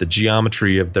of the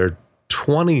geometry of their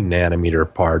 20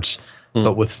 nanometer parts,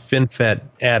 but with FinFET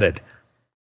added.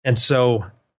 And so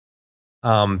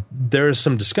there is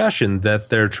some discussion that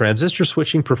their transistor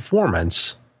switching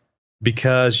performance,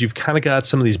 because you've kind of got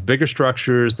some of these bigger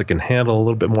structures that can handle a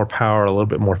little bit more power, a little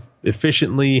bit more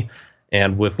efficiently,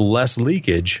 and with less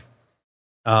leakage,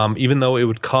 even though it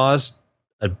would cause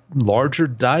a larger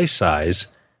die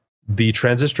size, the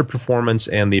transistor performance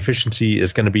and the efficiency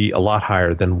is going to be a lot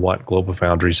higher than what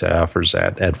GlobalFoundries offers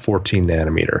at 14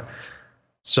 nanometer.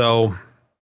 So,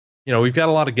 we've got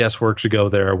a lot of guesswork to go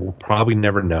there. We'll probably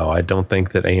never know. I don't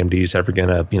think that AMD is ever going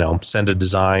to, send a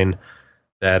design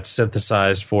that's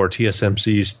synthesized for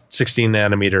TSMC's 16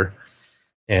 nanometer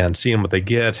and seeing what they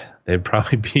get. They'd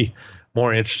probably be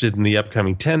more interested in the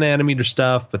upcoming 10 nanometer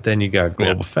stuff, but then you got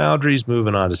GlobalFoundries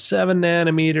moving on to 7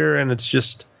 nanometer, and it's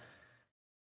just,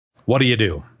 what do you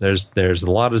do? There's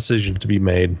a lot of decisions to be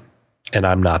made, and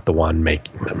I'm not the one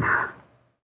making them.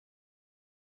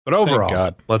 But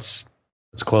overall, let's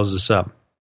close this up.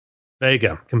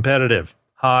 Vega, competitive,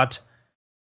 hot,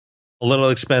 a little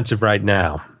expensive right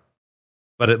now,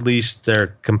 but at least they're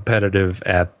competitive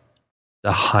at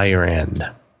the higher end.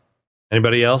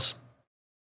 Anybody else?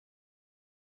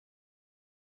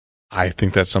 I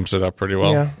think that sums it up pretty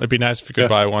well. Yeah. It'd be nice if you could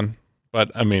buy one,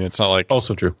 but I mean, it's not like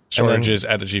also true shortages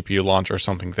at a GPU launch or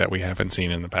something that we haven't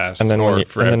seen in the past, and then every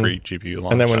GPU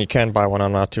launch. And then when you can buy one,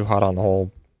 I'm not too hot on the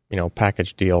whole,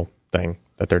 package deal thing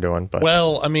that they're doing. But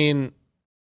well, I mean,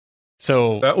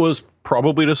 so that was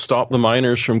probably to stop the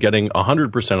miners from getting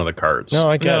 100% of the cards. No,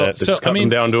 I get it. It's cut them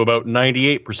down to about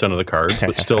 98% of the cards,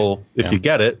 but still, if you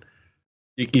get it,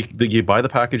 You buy the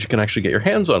package, you can actually get your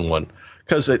hands on one,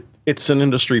 because it's an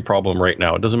industry problem right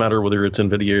now. It doesn't matter whether it's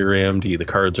NVIDIA or AMD. The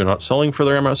cards are not selling for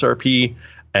their MSRP,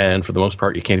 and for the most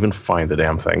part, you can't even find the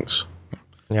damn things.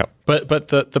 Yeah, but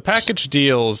the package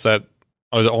deals that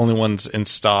are the only ones in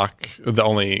stock, the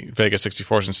only Vega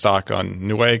 64s in stock on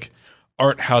Newegg,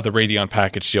 aren't how the Radeon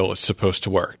package deal is supposed to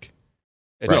work.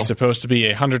 It's supposed to be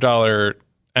a $100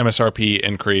 MSRP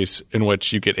increase in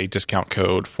which you get a discount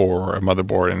code for a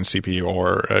motherboard and a CPU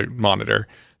or a monitor.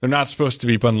 They're not supposed to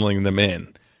be bundling them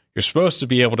in. You're supposed to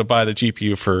be able to buy the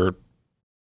GPU for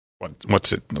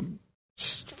what's it,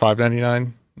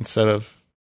 $599 instead of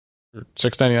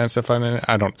 $699 instead of $599.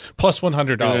 I don't, plus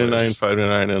 $100,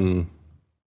 $599, and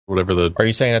whatever the. Are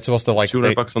you saying it's supposed to like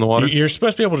 $200 on the water? You're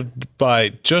supposed to be able to buy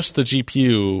just the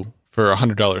GPU for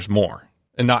 $100 more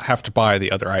and not have to buy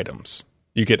the other items.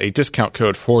 You get a discount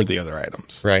code for the other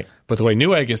items. Right. But the way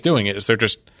Newegg is doing it is they're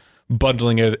just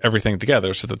bundling everything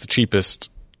together so that the cheapest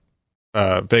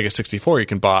Vega 64 you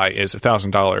can buy is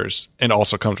 $1,000 and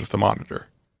also comes with the monitor.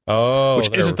 Oh, which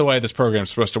isn't the way this program is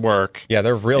supposed to work. Yeah,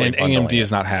 they're really and AMD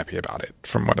is not happy about it,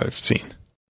 from what I've seen.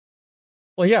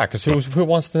 Well, yeah, because who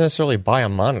wants to necessarily buy a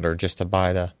monitor just to buy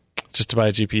a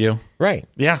GPU? Right.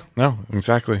 Yeah. No.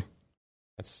 Exactly.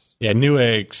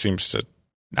 Newegg seems to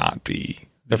not be.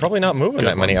 They're probably not moving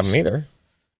that many of them either.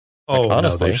 Oh, like,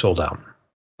 honestly, no, they sold out.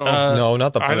 No,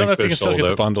 not the. I don't know if you can still get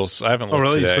the bundles. I haven't looked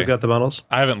really? Today. You still got the bundles?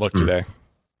 I haven't looked today.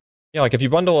 Yeah, like if you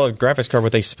bundle a graphics card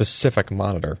with a specific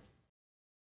monitor,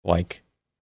 like,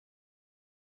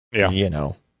 you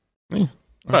know,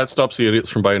 that stops the idiots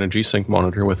from buying a G-Sync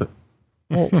monitor with it.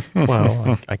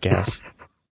 Well, I guess.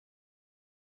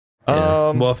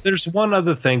 Yeah. Well, if there's one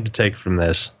other thing to take from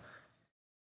this,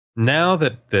 now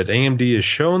that AMD has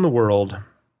shown the world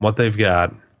what they've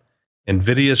got,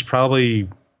 NVIDIA's probably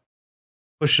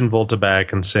pushing Volta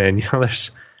back and saying,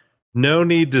 there's no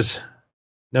need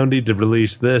to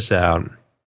release this out.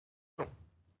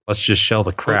 Let's just shell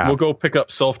the crap. We'll go pick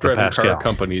up self-driving car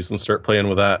companies and start playing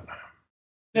with that.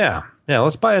 Yeah.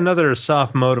 Let's buy another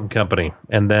soft modem company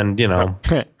and then,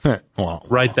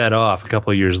 write that off a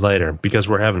couple of years later because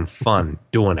we're having fun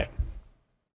doing it.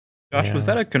 Josh, was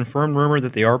that a confirmed rumor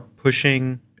that they are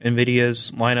pushing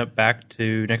NVIDIA's lineup back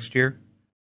to next year?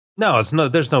 No,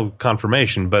 there's no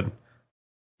confirmation, but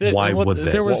why would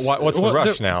they? What's the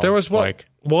rush now? There was what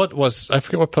was, I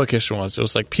forget what publication it was. It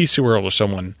was like PC World or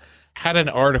someone had an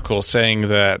article saying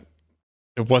that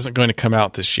it wasn't going to come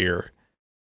out this year,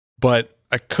 but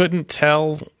I couldn't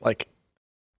tell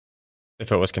if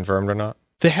it was confirmed or not.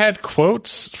 They had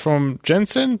quotes from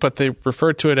Jensen, but they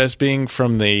referred to it as being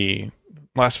from the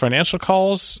last financial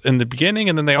calls in the beginning,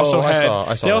 and then they also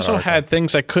had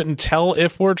things I couldn't tell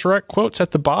if were direct quotes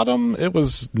at the bottom. It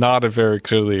was not a very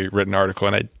clearly written article,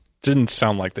 and it didn't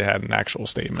sound like they had an actual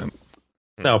statement.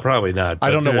 No, probably not.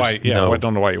 I don't know why. Yeah, I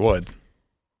don't know why you would.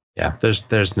 Yeah,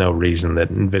 there's no reason that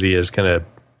NVIDIA is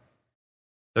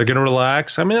they're gonna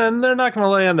relax. I mean, they're not gonna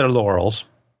lay on their laurels.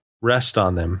 Rest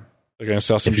on them. They're gonna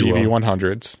sell some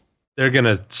GV100s. They're going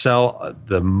to sell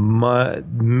the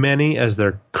many as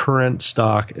their current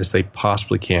stock as they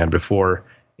possibly can before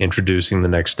introducing the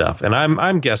next stuff. And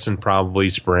I'm guessing probably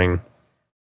spring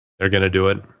they're going to do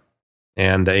it.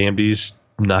 And AMD's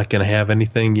not going to have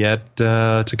anything yet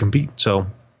to compete. So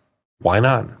why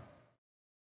not?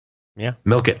 Yeah.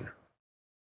 Milk it.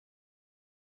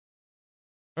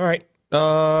 All right.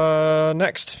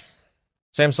 Next.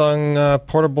 Samsung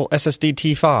portable SSD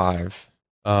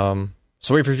T5.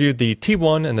 So we've reviewed the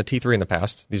T1 and the T3 in the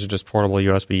past. These are just portable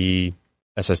USB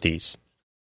SSDs.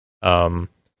 Why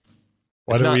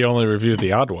do we only review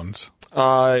the odd ones?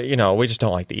 We just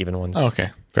don't like the even ones. Oh,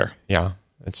 okay, fair. Yeah,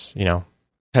 it's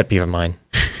pet peeve of mine.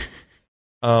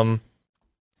 So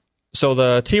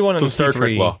the T1 and the Star T3,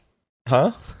 Trek law.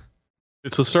 Huh?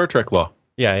 It's a Star Trek law.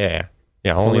 Yeah.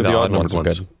 Only the odd ones are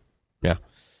good. Yeah.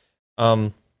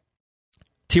 T1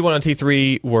 and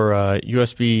T3 were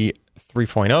USB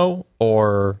 3.0,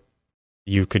 or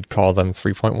you could call them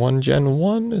 3.1 Gen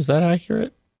 1. Is that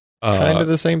accurate? Kind of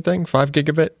the same thing? 5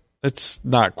 gigabit? It's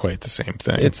not quite the same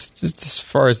thing. It's just as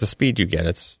far as the speed you get,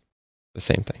 it's the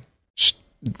same thing.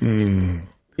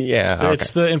 Yeah. Okay.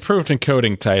 It's the improved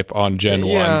encoding type on Gen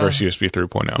 1 versus USB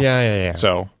 3.0. Yeah.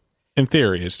 So, in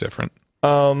theory, it's different.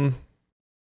 So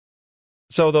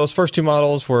those first two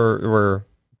models were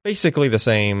basically the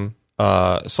same.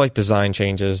 Slight design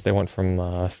changes. They went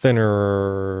from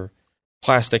thinner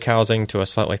plastic housing to a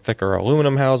slightly thicker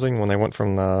aluminum housing when they went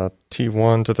from the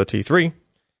T1 to the T3.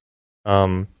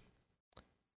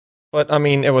 But I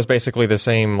mean, it was basically the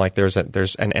same. Like there's an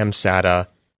SSD,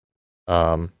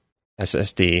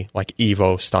 like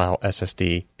Evo style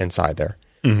SSD inside there.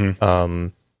 Mm-hmm.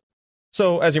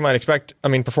 So as you might expect, I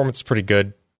mean, performance is pretty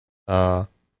good,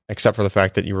 except for the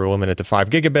fact that you were limited to 5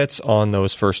 gigabits on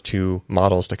those first 2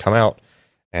 models to come out,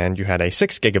 and you had a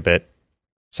 6 gigabit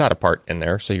SATA part in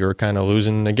there, so you were kind of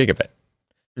losing a gigabit.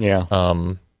 Yeah.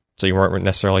 So you weren't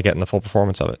necessarily getting the full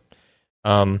performance of it.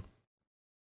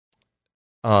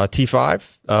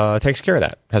 T5 takes care of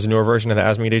that. Has a newer version of the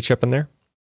AMD chip in there.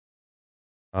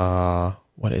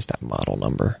 What is that model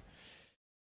number?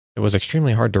 It was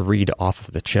extremely hard to read off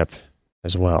of the chip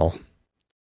as well.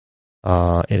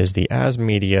 It is the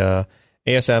ASMedia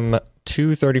ASM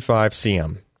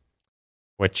 235CM,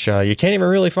 which you can't even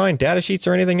really find data sheets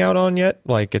or anything out on yet.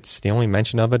 Like, it's the only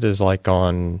mention of it is like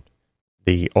on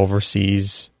the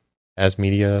overseas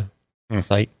ASMedia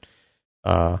site.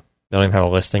 They don't even have a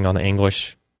listing on the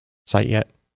English site yet.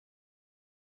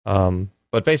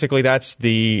 But basically, that's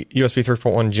the USB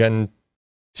 3.1 Gen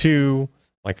 2,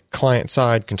 like,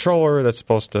 client-side controller that's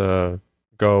supposed to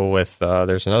go with,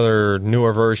 there's another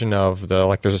newer version of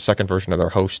there's a second version of their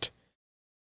host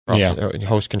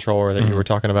controller that you were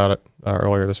talking about it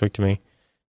earlier this week to me.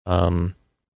 So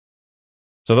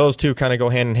those two kind of go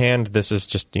hand in hand. This is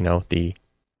just, the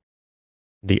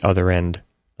other end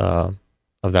of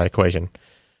that equation.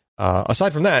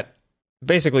 Aside from that,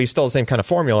 basically still the same kind of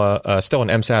formula, still an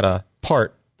MSATA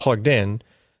part plugged in.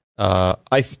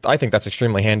 I think that's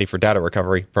extremely handy for data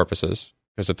recovery purposes,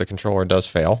 because if the controller does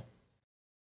fail,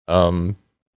 the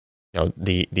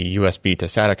USB to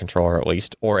SATA controller at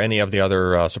least, or any of the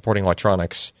other supporting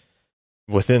electronics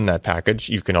within that package,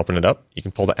 you can open it up, you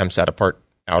can pull the MSATA part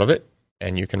out of it,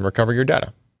 and you can recover your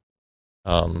data.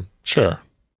 Sure.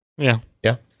 Yeah.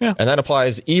 And that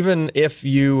applies even if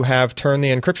you have turned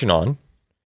the encryption on.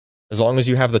 As long as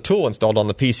you have the tool installed on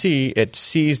the PC, it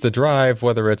sees the drive,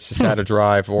 whether it's a SATA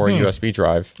drive or a USB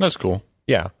drive. That's cool.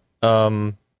 Yeah.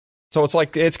 So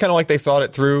it's kind of like they thought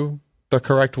it through the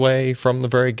correct way from the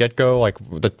very get-go. Like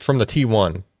from the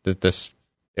T1,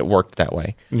 it worked that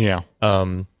way. Yeah.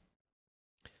 You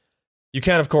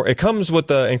can, of course, it comes with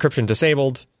the encryption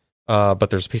disabled, but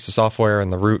there's a piece of software in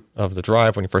the root of the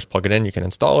drive. When you first plug it in, you can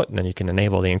install it, and then you can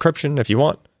enable the encryption if you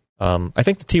want. I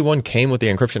think the T1 came with the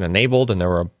encryption enabled, and there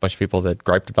were a bunch of people that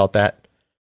griped about that.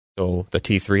 So the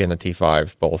T3 and the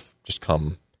T5 both just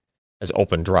come as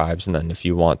open drives, and then if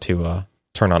you want to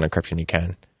turn on encryption, you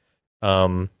can.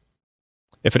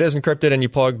 If it is encrypted and you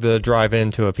plug the drive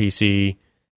into a PC,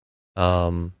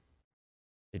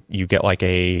 you get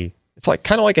it's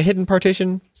kind of like a hidden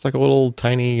partition. It's like a little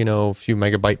tiny, few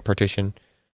megabyte partition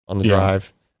on the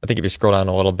drive. I think if you scroll down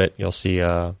a little bit, you'll see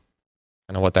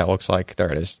kind of what that looks like. There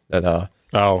it is. That it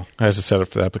has a setup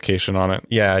for the application on it.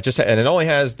 Yeah, and it only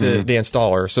has the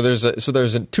installer. So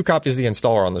there's 2 copies of the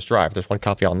installer on this drive. There's 1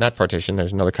 copy on that partition.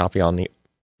 There's another copy on the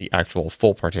actual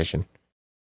full partition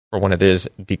for when it is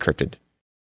decrypted.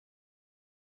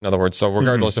 In other words, so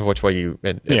regardless of which way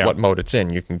what mode it's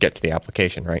in, you can get to the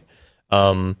application, right?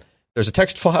 There's a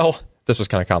text file. This was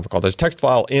kind of comical. There's a text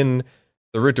file in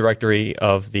the root directory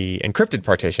of the encrypted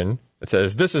partition that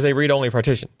says, this is a read-only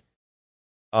partition.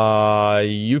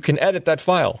 You can edit that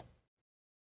file.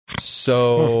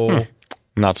 So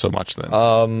not so much then.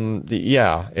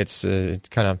 It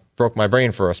kind of broke my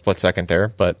brain for a split second there,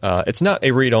 but it's not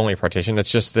a read-only partition.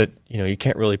 It's just that you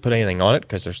can't really put anything on it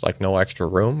because there's no extra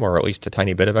room, or at least a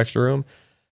tiny bit of extra room.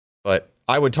 But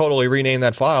I would totally rename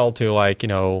that file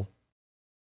to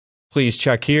please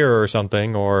check here or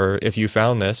something, or if you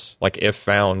found this, if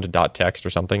found.txt or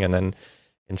something, and then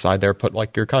inside there put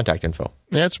your contact info.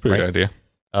 Yeah, it's a pretty good idea.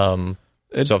 So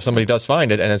if somebody does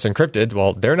find it and it's encrypted,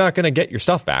 well, they're not going to get your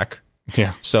stuff back.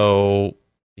 Yeah. So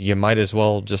you might as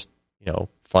well just,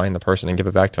 find the person and give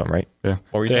it back to them, right? Yeah.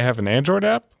 Or they have an Android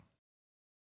app?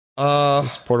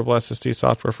 This is portable SSD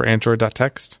software for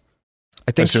Android.txt?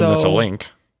 I think so. That's a link.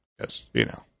 Yes,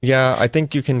 Yeah, I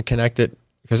think you can connect it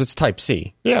because it's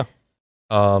Type-C. Yeah.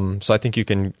 So I think you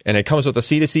can, and it comes with a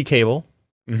C2C cable.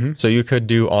 Mm-hmm. So you could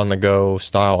do on-the-go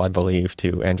style, I believe,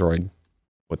 to Android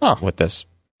with this.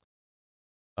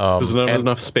 Does it have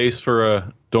enough space for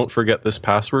a don't forget this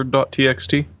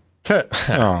password.txt?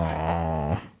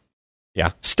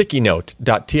 Yeah, sticky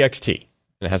note.txt. And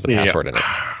it has the password in it.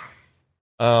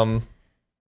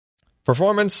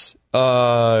 Performance,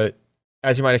 as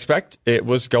you might expect, it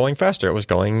was going faster. It was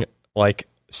going like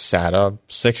SATA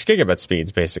 6 gigabit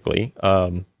speeds, basically,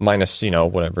 minus,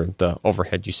 whatever the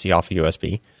overhead you see off of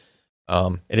USB.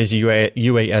 It is a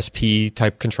UASP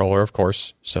type controller, of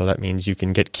course, so that means you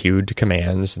can get queued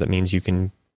commands. That means you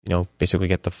can, basically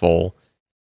get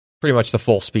pretty much the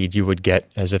full speed you would get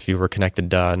as if you were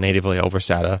connected natively over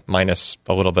SATA, minus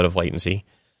a little bit of latency.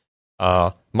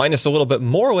 minus a little bit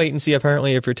more latency,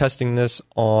 apparently, if you're testing this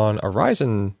on a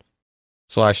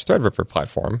Ryzen/Threadripper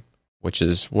platform, which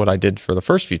is what I did for the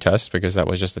first few tests, because that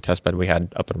was just the test bed we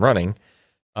had up and running.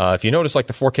 If you notice, like,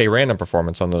 the 4K random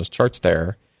performance on those charts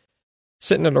there,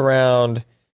 sitting at around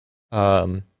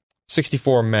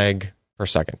 64 meg per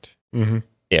second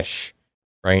ish,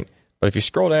 right? But if you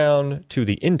scroll down to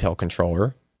the Intel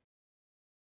controller,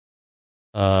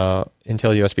 Intel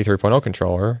USB 3.0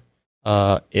 controller,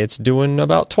 it's doing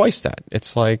about twice that.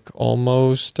 It's like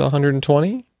almost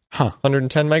 120,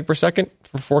 110 meg per second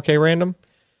for 4K random.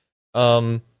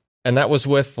 And that was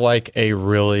with like a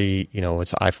really,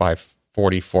 it's i5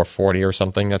 4440 or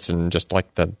something. That's in just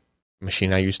like the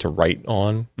machine I used to write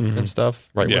on and stuff.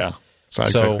 Right? Yeah. It's not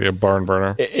exactly a barn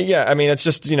burner. Yeah. I mean, it's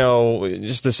just,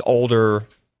 just this older.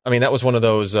 I mean, that was one of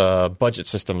those budget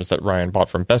systems that Ryan bought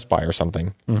from Best Buy or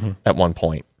something at one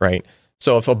point, right?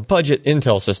 So if a budget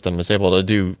Intel system is able to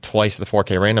do twice the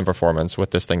 4K random performance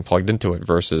with this thing plugged into it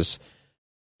versus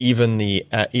even the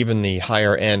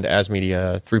higher end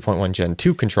ASMedia 3.1 Gen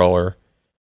 2 controller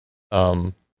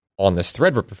on this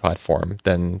Threadripper platform,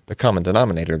 then the common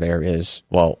denominator there is,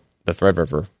 well, the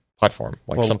Threadripper platform,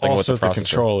 like something with the processor. The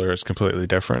controller is completely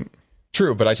different.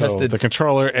 True, but I tested the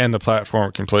controller and the platform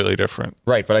are completely different.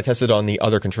 Right, but I tested on the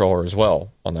other controller as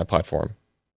well on that platform.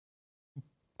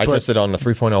 I tested on the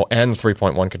 3.0 and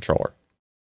 3.1 controller.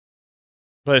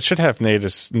 But it should have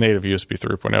native USB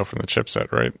 3.0 from the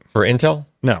chipset, right? For Intel?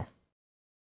 No.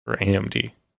 For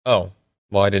AMD. Oh,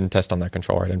 well, I didn't test on that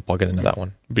controller. I didn't plug it into that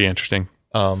one. Be interesting.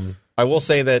 I will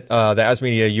say that the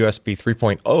ASMedia USB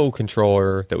 3.0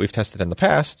 controller that we've tested in the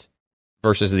past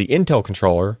versus the Intel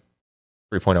controller,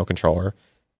 3.0 controller,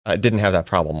 didn't have that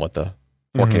problem with the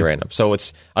 4K random. So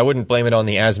I wouldn't blame it on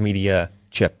the ASMedia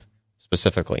chip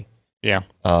specifically. Yeah.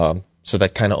 So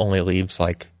that kind of only leaves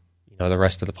like, the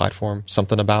rest of the platform,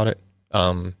 something about it.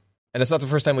 And it's not the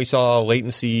first time we saw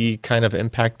latency kind of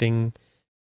impacting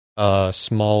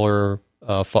smaller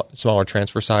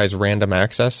transfer size random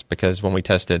access, because when I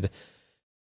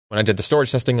did the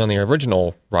storage testing on the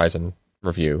original Ryzen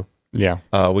review,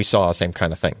 we saw the same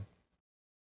kind of thing.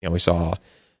 We saw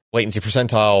latency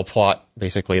percentile plot,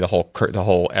 basically the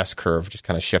whole S curve just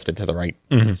kind of shifted to the right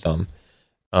some.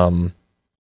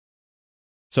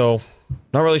 So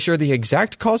not really sure the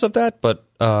exact cause of that, but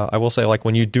I will say, like,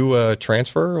 when you do a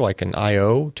transfer, like an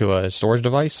I/O to a storage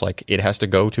device, like, it has to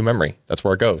go to memory. That's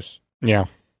where it goes. Yeah.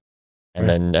 And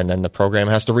then the program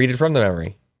has to read it from the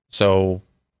memory. So,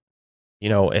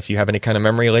 if you have any kind of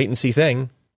memory latency thing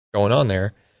going on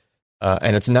there,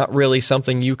 and it's not really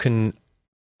something you can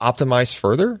optimize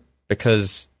further,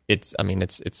 because it's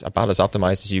about as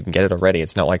optimized as you can get it already.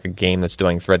 It's not like a game that's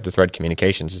doing thread-to-thread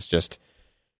communications. It's just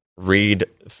read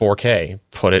 4K,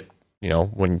 put it,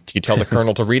 when you tell the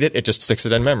kernel to read it, it just sticks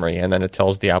it in memory, and then it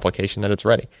tells the application that it's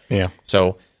ready. Yeah.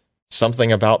 So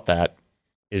something about that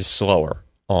is slower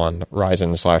on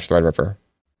Ryzen/Threadripper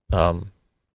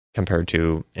compared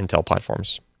to Intel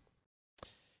platforms.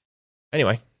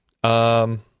 Anyway,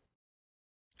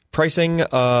 pricing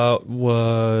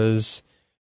was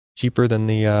cheaper than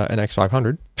the NX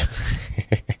 500.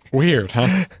 Weird,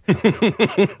 huh?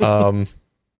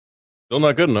 Still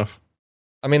not good enough.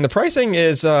 I mean, the pricing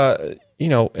is,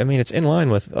 it's in line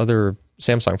with other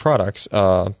Samsung products.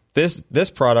 This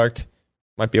product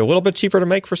might be a little bit cheaper to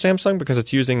make for Samsung because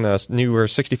it's using the newer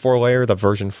 64 layer, the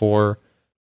version 4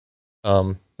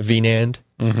 VNAND.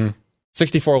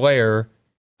 64 layer.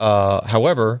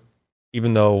 However,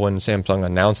 even though when Samsung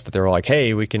announced that they were like,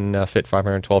 hey, we can fit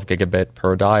 512 gigabit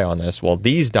per die on this, well,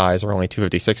 these dies are only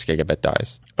 256 gigabit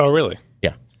dies. Oh, really?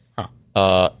 Yeah.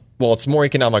 Huh. Well, it's more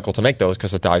economical to make those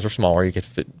because the dies are smaller. You could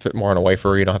fit more on a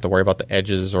wafer. You don't have to worry about the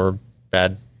edges or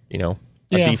bad, a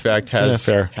defect has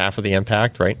half of the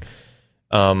impact, right?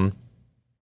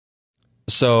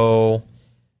 So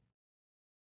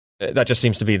that just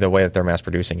seems to be the way that they're mass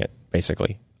producing it,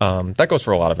 basically. That goes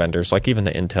for a lot of vendors, like even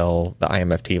the Intel, the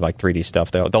IMFT, like 3D stuff.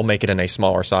 They'll make it in a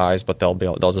smaller size, but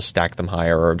they'll just stack them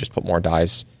higher or just put more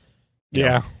dies.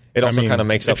 Yeah. It also kind of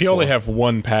makes up if you only have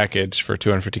one package for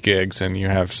 250 gigs and you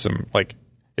have some, like,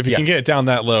 if you can get it down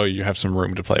that low, you have some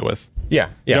room to play with. Yeah.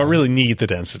 You don't really need the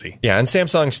density. Yeah, and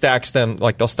Samsung stacks them,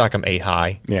 like, they'll stack them 8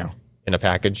 high in a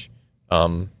package.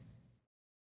 The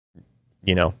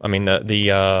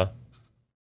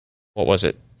what was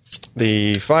it?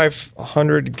 The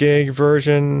 500 gig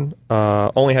version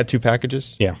only had 2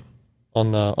 packages. Yeah.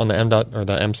 On the M.dot or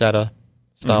the MSATA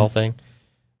style thing.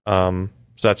 So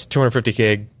that's 250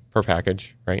 gig per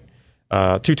package, right?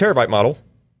 2 terabyte model,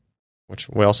 which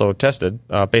we also tested,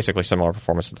 basically similar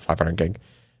performance to the 500 gig.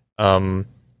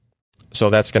 So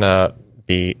that's going to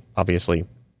be obviously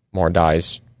more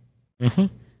dies,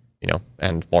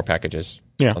 and more packages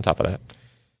on top of that.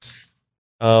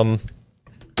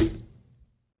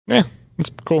 Yeah,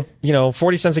 that's cool.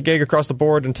 40 cents a gig across the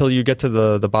board until you get to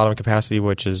the bottom capacity,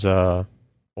 which is a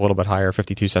little bit higher,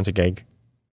 52 cents a gig,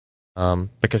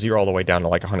 because you're all the way down to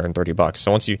like $130.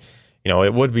 So once it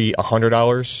would be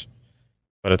 $100,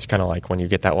 but it's kind of like when you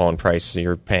get that low in price, so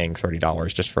you're paying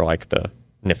 $30 just for like the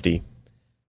nifty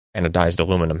anodized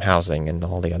aluminum housing and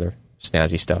all the other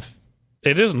snazzy stuff.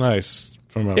 It is nice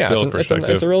from a build perspective.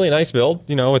 It's a really nice build.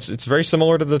 It's very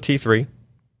similar to the T3.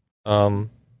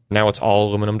 Now it's all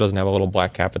aluminum, doesn't have a little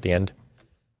black cap at the end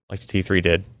like the T3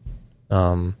 did.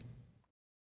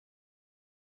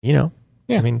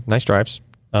 Nice drives.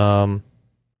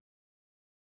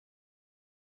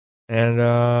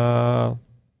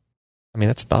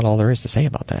 That's about all there is to say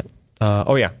about that.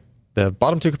 The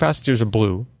bottom two capacitors are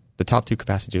blue. The top two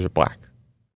capacitors are black.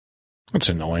 That's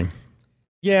annoying.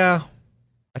 Yeah.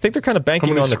 I think they're kind of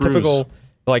banking on the typical,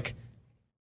 like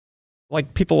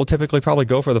people will typically probably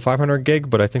go for the 500 gig,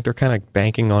 but I think they're kind of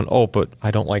banking on, but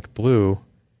I don't like blue.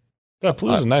 That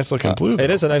blue is a nice looking blue. It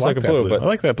is a nice looking blue, but I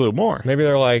like that blue more. Maybe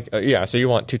they're like, so you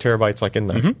want 2 terabytes like in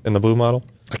the blue model?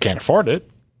 I can't afford it,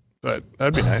 but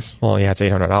that'd be nice. Well, yeah, it's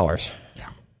 $800. Yeah.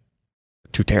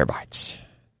 2 terabytes.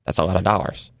 That's a lot of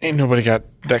dollars. Ain't nobody got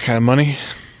that kind of money.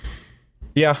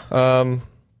 Yeah.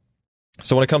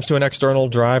 So when it comes to an external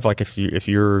drive, like if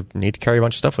you need to carry a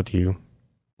bunch of stuff with you,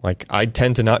 like I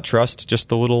tend to not trust just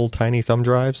the little tiny thumb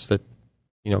drives that,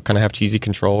 kind of have cheesy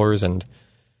controllers and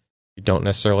you don't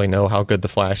necessarily know how good the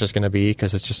flash is going to be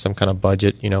because it's just some kind of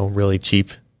budget, really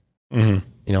cheap,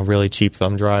 really cheap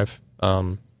thumb drive.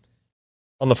 On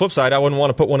the flip side, I wouldn't want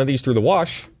to put one of these through the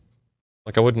wash.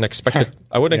 Like I wouldn't expect it.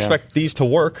 I wouldn't expect these to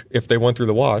work if they went through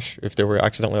the wash, if they were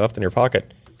accidentally left in your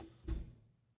pocket.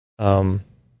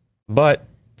 But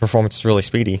performance is really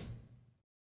speedy.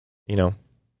 Just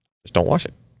don't wash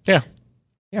it. Yeah.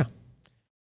 Yeah.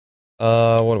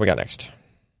 What do we got next?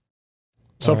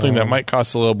 Something that might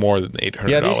cost a little more than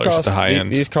 $800 at the high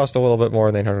end. These cost a little bit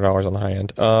more than $800 on the high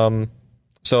end.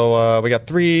 So we got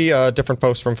 3 different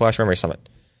posts from Flash Memory Summit.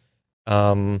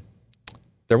 There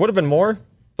would have been more,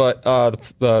 but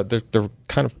the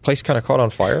kind of place kind of caught on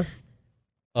fire.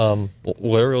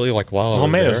 Literally, like while I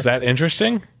was there. Is that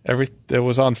interesting? It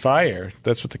was on fire.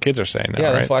 That's what the kids are saying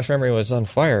now, right? The Flash Memory was on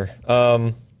fire.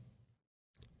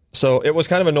 So it was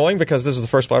kind of annoying because this is the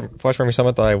first Flash Memory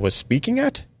Summit that I was speaking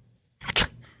at.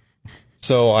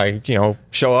 So I,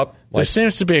 show up. There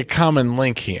seems to be a common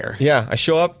link here. Yeah, I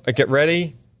show up, I get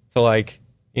ready to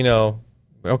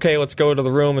okay, let's go to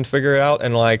the room and figure it out.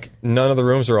 And none of the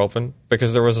rooms are open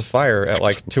because there was a fire at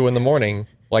 2 a.m, the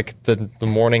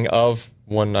morning of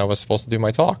when I was supposed to do my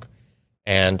talk.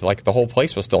 And the whole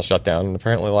place was still shut down. And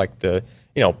apparently the,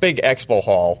 big expo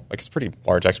hall, it's a pretty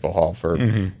large expo hall for,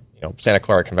 Santa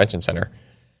Clara Convention Center.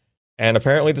 And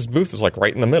apparently this booth was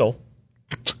right in the middle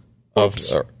of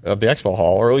the expo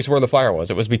hall, or at least where the fire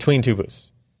was. It was between 2 booths.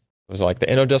 It was the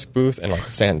InnoDisk booth and the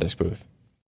SanDisk booth.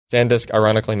 SanDisk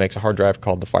ironically makes a hard drive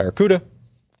called the Fire CUDA.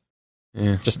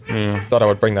 Thought I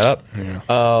would bring that up.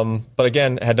 Yeah. But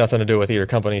again, it had nothing to do with either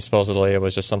company. Supposedly, it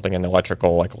was just something in the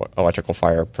electrical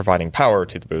fire providing power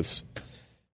to the booths.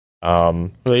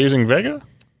 Were they using Vega?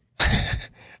 I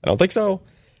don't think so.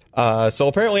 So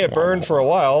apparently it burned for a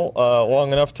while,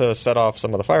 long enough to set off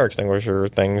some of the fire extinguisher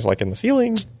things in the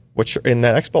ceiling, which in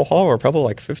that expo hall were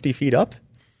probably 50 feet up.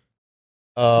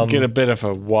 Get a bit of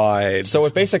a wide... So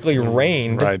it basically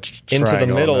rained into the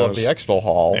middle of the expo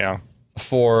hall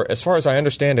for, as far as I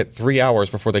understand it, 3 hours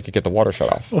before they could get the water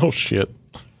shut off. Oh, shit.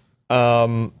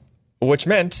 Which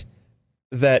meant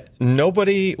that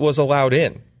nobody was allowed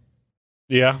in.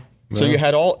 Yeah. So you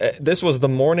had this was the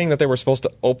morning that they were supposed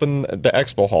to open the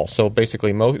expo hall. So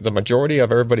basically the majority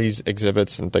of everybody's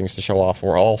exhibits and things to show off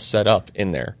were all set up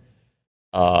in there.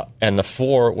 And the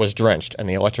floor was drenched, and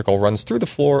the electrical runs through the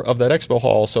floor of that expo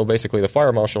hall. So basically the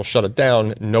fire marshal shut it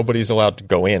down. Nobody's allowed to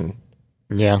go in.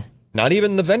 Yeah. Not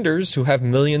even the vendors who have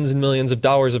millions and millions of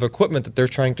dollars of equipment that they're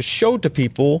trying to show to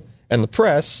people and the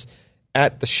press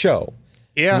at the show.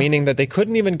 Yeah. Meaning that they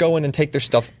couldn't even go in and take their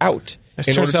stuff out. It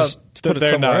turns out that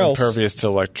they're not impervious to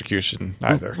electrocution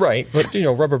either. Right. But,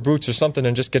 rubber boots or something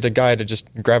and just get a guy to just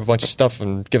grab a bunch of stuff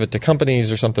and give it to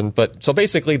companies or something. But so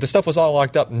basically the stuff was all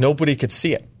locked up. Nobody could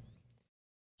see it.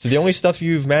 So the only stuff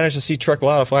you've managed to see trickle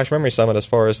out of Flash Memory Summit as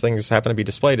far as things happen to be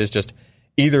displayed is just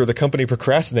either the company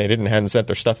procrastinated and hadn't sent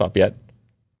their stuff up yet.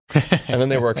 And then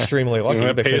they were extremely lucky.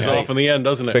 That pays off in the end,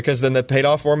 doesn't it? Because then that paid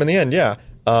off for them in the end, yeah.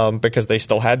 Because they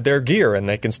still had their gear and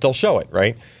they can still show it,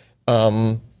 right?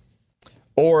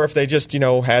 or if they just,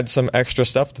 had some extra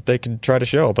stuff that they could try to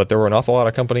show. But there were an awful lot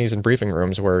of companies in briefing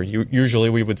rooms where usually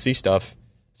we would see stuff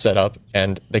set up,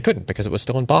 and they couldn't because it was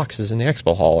still in boxes in the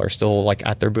expo hall or still like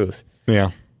at their booth.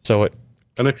 Yeah. So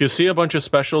and if you see a bunch of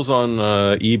specials on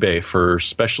eBay for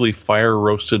specially fire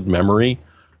roasted memory,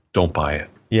 don't buy it.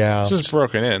 Yeah. This is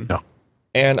broken in. No.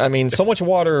 And I mean, so much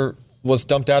water was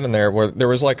dumped out in there where there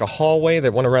was like a hallway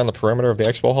that went around the perimeter of the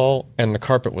expo hall, and the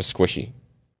carpet was squishy.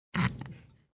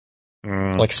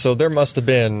 Like, so there must have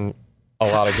been a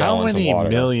lot of gallons of water. How many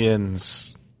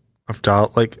millions of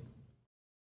dollars? Like,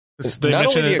 they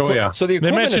mentioned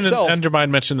itself. Undermine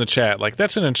mentioned in the chat. Like,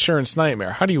 that's an insurance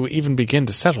nightmare. How do you even begin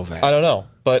to settle that? I don't know,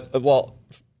 but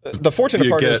the fortunate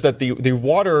part is that the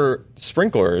water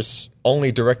sprinklers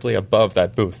only directly above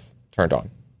that booth turned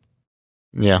on.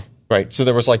 Yeah. Right. So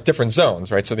there was like different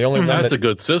zones. Right. So the only one that's a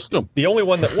good system. The only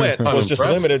one that went was just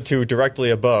limited to directly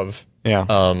above. Yeah.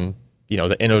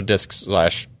 The InnoDisc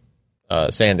 /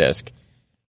 SanDisk,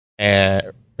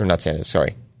 or not SanDisk.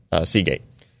 Sorry, Seagate.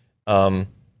 I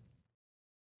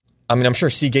mean, I'm sure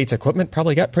Seagate's equipment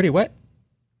probably got pretty wet.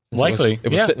 Likely. It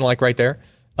was sitting like right there.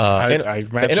 I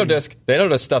imagine the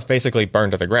InnoDisc stuff basically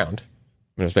burned to the ground.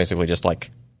 It was basically just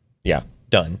like,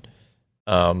 done.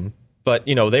 But,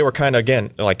 they were kind of,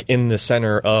 again, like in the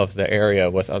center of the area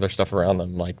with other stuff around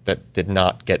them, like that did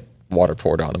not get water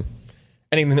poured on them.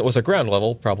 Anything that was at ground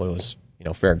level probably was,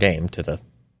 fair game to the...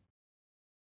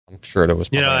 I'm sure there was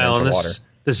probably Alan, water.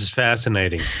 This is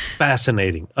fascinating.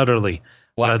 Fascinating. Utterly.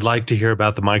 What? I'd like to hear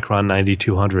about the Micron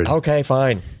 9200. Okay,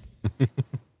 fine.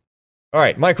 All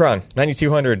right, Micron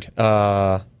 9200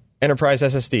 enterprise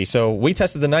SSD. So we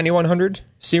tested the 9100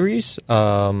 series,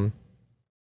 and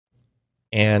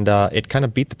it kind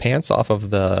of beat the pants off of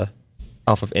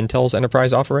Intel's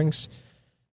enterprise offerings.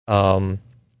 The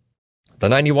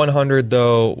 9100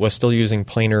 though was still using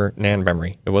planar NAND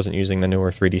memory. It wasn't using the newer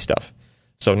 3D stuff.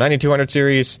 So 9200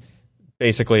 series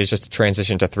basically is just a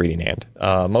transition to 3D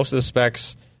NAND. Most of the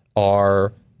specs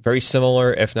are very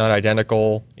similar, if not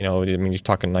identical. You're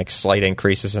talking like slight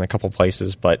increases in a couple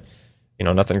places, but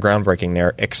nothing groundbreaking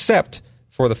there, except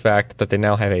for the fact that they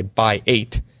now have a by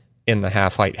 8 in the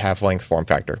half height, half length form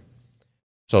factor.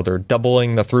 So they're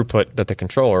doubling the throughput that the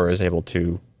controller is able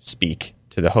to speak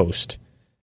to the host.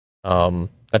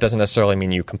 That doesn't necessarily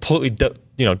mean you completely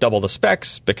double the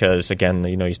specs, because again,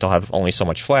 you still have only so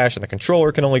much flash, and the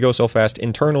controller can only go so fast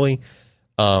internally.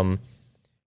 But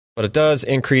it does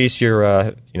increase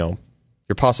your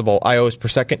possible IOs per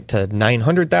second to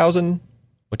 900,000,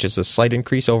 which is a slight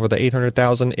increase over the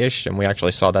 800,000 ish, and we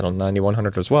actually saw that on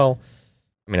 9100 as well.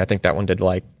 I mean, I think that one did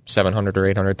like 700 or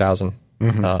 800,000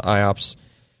 IOPS.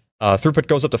 Throughput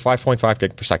goes up to 5.5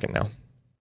 gig per second now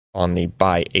on the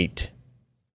by 8.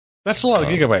 That's a lot of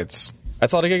gigabytes.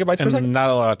 That's a lot of gigabytes per second? Not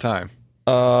a lot of time.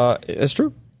 It's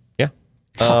true. Yeah.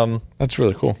 That's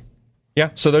really cool.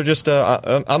 Yeah, so they're just...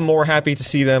 I'm more happy to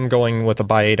see them going with a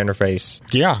by 8 interface.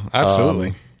 Yeah,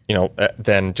 absolutely.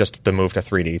 Than just the move to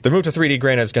 3D. The move to 3D,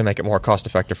 granted, is going to make it more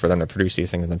cost-effective for them to produce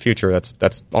these things in the future.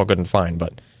 That's all good and fine,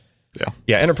 but...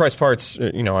 Yeah, enterprise parts,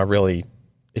 are really...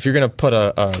 If you're going to put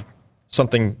a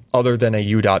something other than a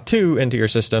U.2 into your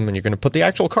system, and you're going to put the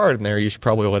actual card in there, you should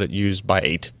probably let it use by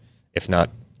 8, if not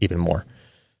even more.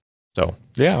 So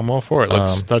yeah, I'm all for it.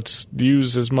 Let's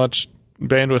use as much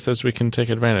bandwidth as we can take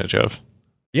advantage of.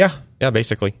 Yeah,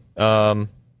 basically. These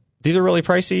are really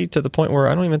pricey to the point where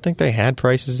I don't even think they had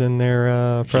prices in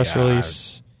their press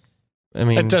release. I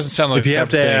mean, it doesn't sound like if you have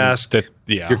to ask that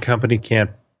your company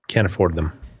can't afford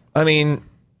them. I mean,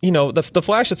 the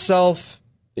flash itself,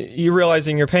 you're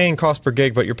realizing you're paying cost per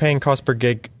gig, but you're paying cost per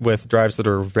gig with drives that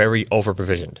are very over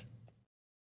provisioned.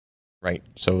 Right?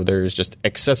 So there's just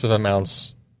excessive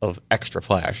amounts of extra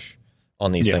flash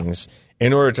on these things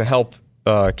in order to help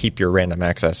keep your random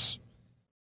access,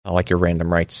 like your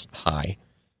random writes, high.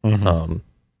 Because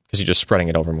you're just spreading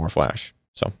it over more flash.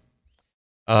 So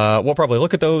we'll probably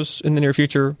look at those in the near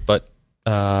future, but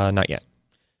not yet.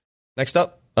 Next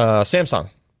up, Samsung.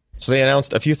 So they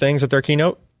announced a few things at their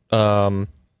keynote.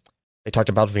 They talked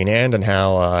about VNAND and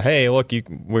how, hey, look,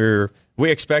 we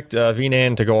expect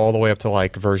VNAND to go all the way up to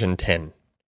like version 10.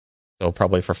 So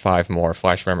probably for 5 more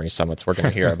Flash Memory Summits, we're going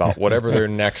to hear about whatever their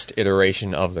next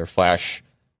iteration of their Flash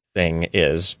thing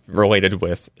is related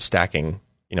with stacking,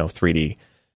 3D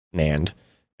NAND.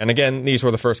 And again, these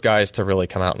were the first guys to really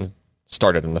come out and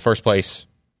start it in the first place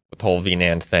with the whole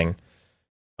VNAND thing.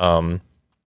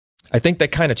 I think they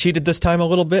kind of cheated this time a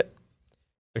little bit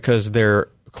because their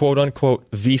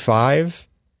quote-unquote V5,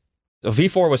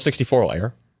 V4 was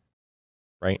 64-layer,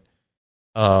 right?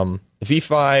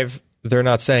 V5, they're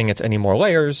not saying it's any more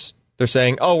layers. They're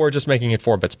saying, we're just making it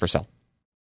 4 bits per cell.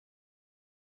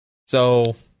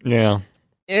 So yeah,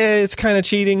 it's kind of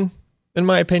cheating, in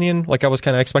my opinion. Like, I was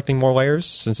kind of expecting more layers,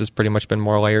 since it's pretty much been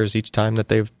more layers each time that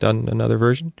they've done another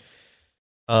version.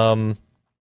 But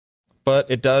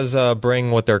it does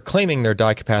bring what they're claiming their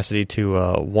die capacity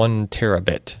to 1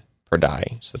 terabit per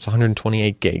die. So it's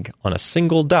 128 gig on a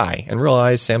single die. And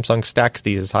realize Samsung stacks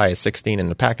these as high as 16 in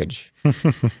the package.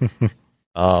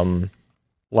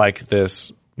 Like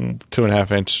this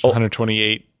 2.5 inch,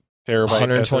 128 terabyte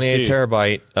 128 SSD.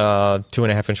 terabyte,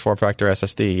 2.5 inch form factor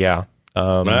SSD, yeah.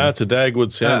 That's a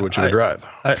Dagwood sandwich of a drive.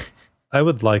 I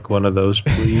would like one of those,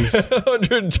 please.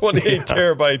 128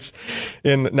 terabytes.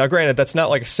 Now, granted, that's not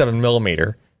like a 7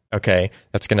 millimeter. Okay,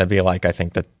 that's going to be like, I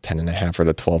think, the 10.5 or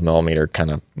the 12 millimeter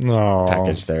kind of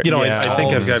package there. You know, I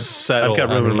think I've got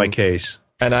room in my case,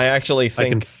 and I actually think I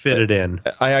can fit it in.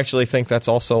 I actually think that's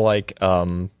also like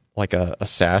a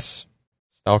SAS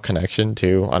style connection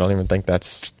too. I don't even think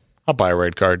that's. I'll buy a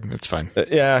RAID card. It's fine.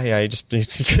 Yeah. You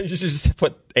just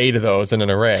put 8 of those in an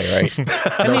array, right?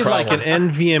 I need like an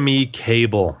NVMe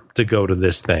cable to go to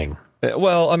this thing.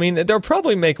 Well, I mean, they'll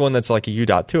probably make one that's like a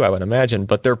U.2, I would imagine.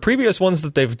 But their previous ones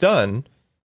that they've done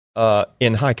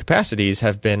in high capacities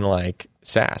have been like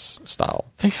SAS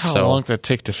style. Think how long that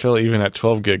take to fill even at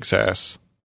 12 gig SAS.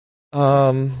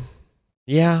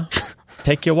 Yeah,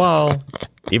 take you a while,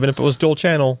 even if it was dual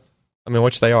channel. I mean,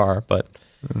 which they are, but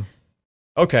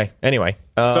okay. Anyway,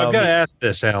 so I've got to ask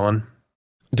this, Alan.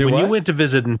 When you went to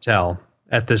visit Intel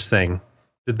at this thing,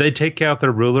 did they take out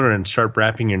their ruler and start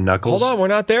wrapping your knuckles? Hold on, we're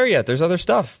not there yet. There's other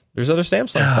stuff. There's other Samsung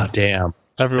stuff. Damn.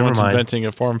 Everyone's inventing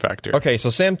a form factor. Okay, so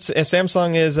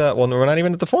Samsung is, well, no, we're not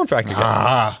even at the form factor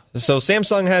yet. So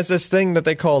Samsung has this thing that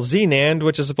they call ZNAND,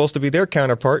 which is supposed to be their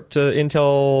counterpart to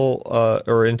Intel,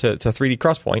 or to 3D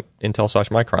Crosspoint,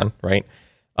 Intel/Micron, right?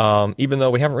 Even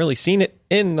though we haven't really seen it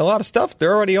in a lot of stuff,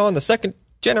 they're already on the second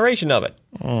generation of it,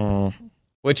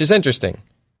 which is interesting.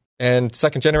 And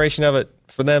second generation of it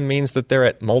for them means that they're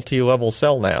at multi-level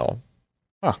cell now.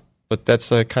 Huh. But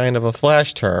that's a kind of a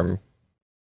flash term.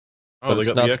 But they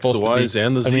got the X, the Y's,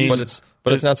 and the Z's.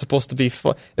 But it's not supposed to be.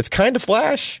 It's kind of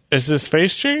flash. Is this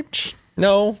phase change?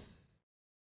 No.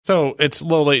 So it's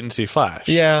low latency flash.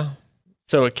 Yeah.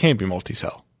 So it can be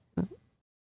multi-cell.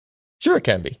 Sure, it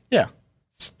can be. Yeah.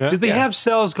 Did they have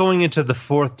cells going into the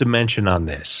 4th dimension on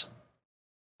this?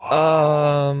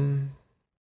 No.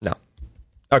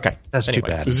 Okay. That's too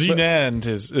bad. ZNAND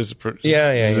is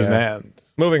yeah. ZNAND.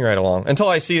 Moving right along. Until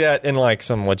I see that in like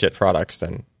some legit products,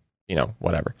 then,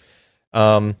 whatever.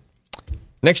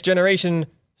 Next generation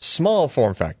small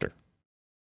form factor,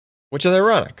 which is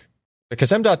ironic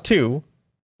because M.2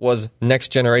 was next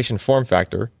generation form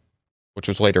factor, which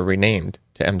was later renamed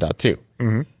to M.2.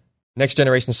 Mm-hmm. Next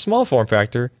generation small form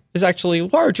factor is actually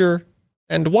larger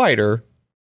and wider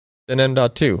than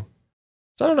M.2.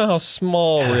 So I don't know how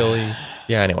small really.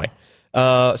 Yeah, anyway.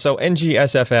 So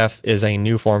NGSFF is a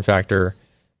new form factor.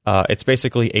 It's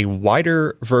basically a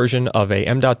wider version of a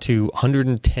M.2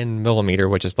 110 millimeter,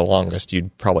 which is the longest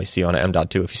you'd probably see on an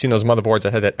M.2. If you've seen those motherboards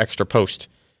that had that extra post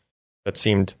that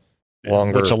seemed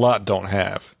longer. Which a lot don't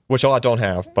have.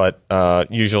 But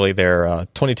usually they're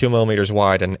 22 millimeters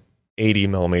wide and 80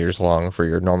 millimeters long for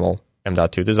your normal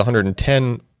M.2. This is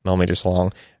 110 millimeters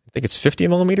long. I think it's 50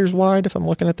 millimeters wide, if I'm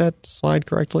looking at that slide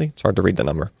correctly. It's hard to read the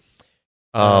number.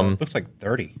 Looks like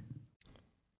 30.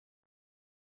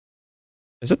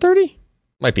 Is it 30?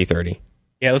 Might be 30.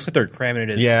 Yeah, it looks like they're cramming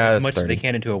it as much 30. As they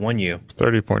can into a 1U.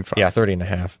 30.5. Yeah, 30 and a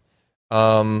half.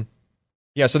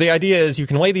 Yeah, so the idea is you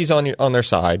can lay these on their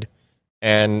side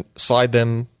and slide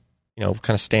them, kind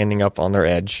of standing up on their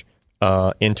edge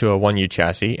into a 1U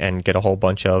chassis and get a whole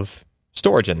bunch of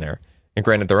storage in there. And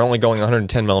granted, they're only going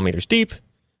 110 millimeters deep.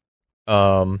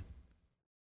 It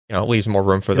leaves more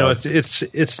room for them. No,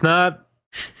 it's not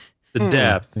the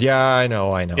depth. Yeah, I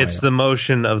know. It's the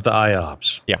motion of the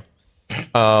IOPS. Yeah.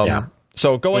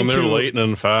 So going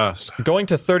latent fast. Going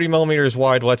to 30 millimeters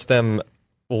wide lets them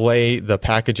lay the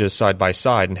packages side by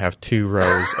side and have 2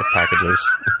 rows of packages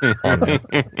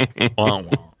on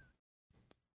them.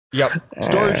 Yep.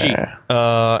 Storagey.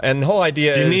 And the whole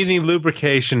idea is... Do you need any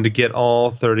lubrication to get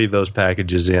all 30 of those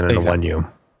packages in a 1U?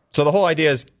 So the whole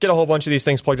idea is get a whole bunch of these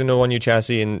things plugged into a 1U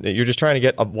chassis, and you're just trying to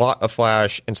get a lot of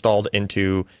flash installed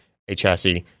into a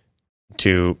chassis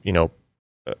to,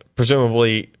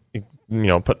 presumably,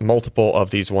 put multiple of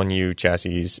these 1U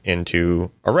chassis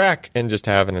into a rack and just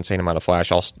have an insane amount of flash.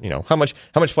 How much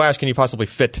flash can you possibly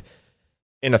fit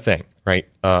in a thing, right?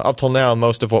 Up till now,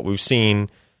 most of what we've seen,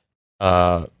 we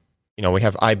have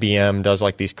IBM does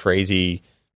like these crazy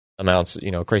amounts,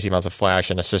 crazy amounts of flash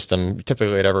in a system.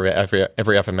 Typically at every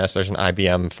FMS, there's an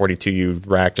IBM 42U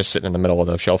rack just sitting in the middle of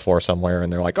the show floor somewhere,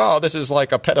 and they're like, oh, this is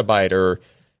like a petabyte or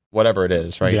whatever it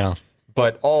is, right? Yeah.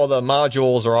 But all the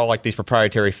modules are all like these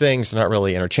proprietary things. They're not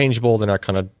really interchangeable. They're not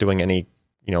kind of doing any,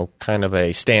 kind of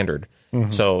a standard.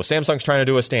 Mm-hmm. So Samsung's trying to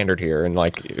do a standard here, and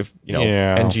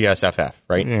NGSFF,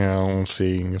 right? Yeah, we'll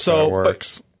see if that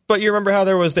works. But you remember how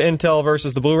there was the Intel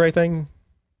versus the Blu-ray thing?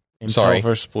 Intel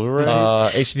versus Blu-ray?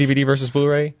 HDVD versus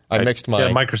Bluray. I mixed my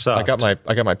Microsoft. I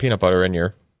got my peanut butter in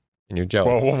your Joe.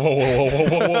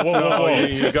 Whoa.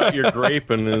 You got your grape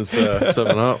and his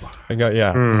 7-Up.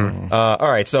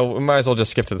 All right, so we might as well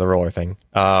just skip to the roller thing.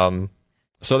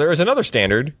 So there is another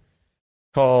standard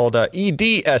called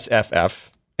EDSFF,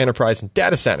 Enterprise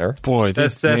Data Center. Boy,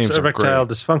 that's erectile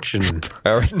dysfunction.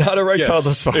 Not erectile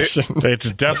dysfunction.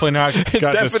 It's definitely not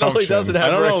got definitely dysfunction. Doesn't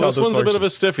have erectile dysfunction. This one's a bit of a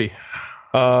stiffy.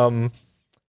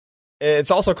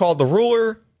 It's also called the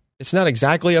ruler. It's not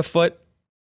exactly a foot,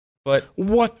 but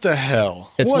what the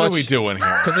hell? What are we doing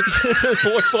here? Because it just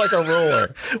looks like a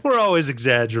ruler. We're always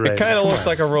exaggerating. It kind of looks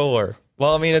like a ruler.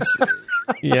 Well, I mean, it's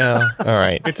yeah. All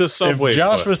right. It's a subway. If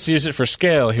Josh was to use it for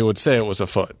scale, he would say it was a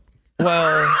foot.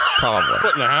 Well, probably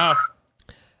foot and a half.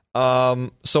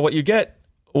 So what you get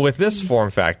with this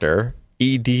form factor,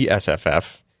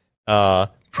 EDSFF,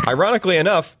 ironically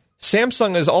enough,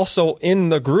 Samsung is also in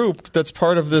the group that's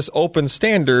part of this open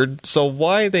standard. So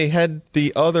why they had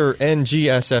the other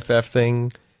NGSFF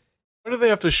thing? Why do they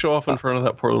have to show off in front of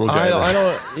that poor little guy?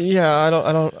 I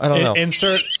don't know.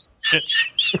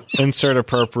 Insert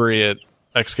appropriate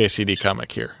XKCD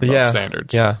comic here about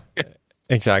standards. Yeah,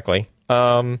 exactly.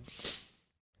 So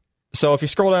if you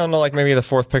scroll down to like maybe the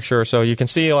fourth picture or so, you can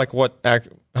see like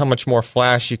how much more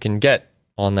flash you can get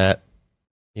on that,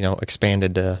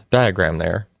 expanded diagram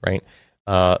there, right?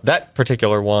 That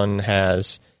particular one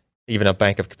has even a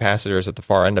bank of capacitors at the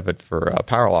far end of it for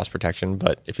power loss protection.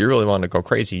 But if you really wanted to go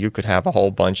crazy, you could have a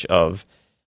whole bunch of,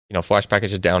 flash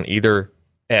packages down either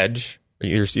edge,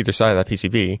 either side of that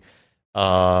PCB.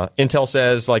 Intel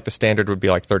says like the standard would be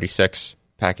like 36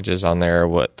 packages on there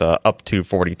with up to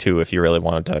 42 if you really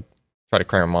wanted to try to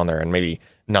cram them on there and maybe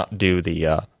not do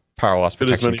the power loss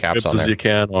protection caps on there. As you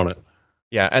can on it.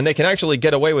 Yeah, and they can actually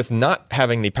get away with not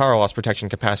having the power loss protection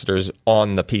capacitors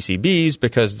on the PCBs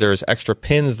because there's extra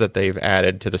pins that they've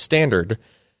added to the standard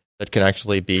that can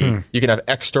actually be... You can have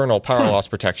external power loss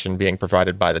protection being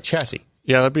provided by the chassis.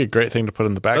 Yeah, that'd be a great thing to put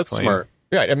in the backplane. That's smart.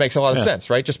 Right, it makes a lot of sense,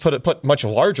 right? Just put much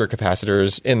larger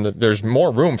capacitors in the... There's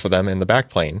more room for them in the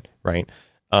backplane, right?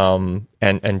 And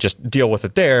just deal with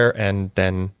it there, and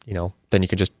then, then you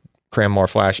can just cram more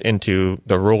flash into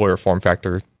the ruler form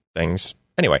factor things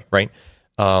anyway, right?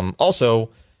 Also,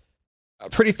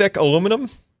 pretty thick aluminum.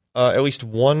 At least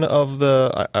one of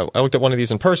the... I looked at one of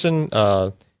these in person.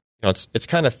 It's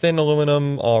kind of thin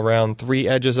aluminum all around 3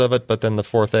 edges of it, but then the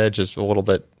fourth edge is a little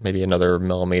bit, maybe another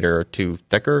millimeter or 2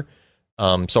 thicker.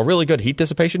 So really good heat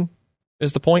dissipation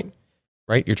is the point,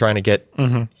 right? You're trying to get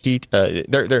heat.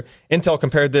 Intel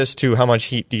compared this to how much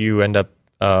heat do you end up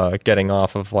getting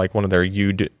off of like one of their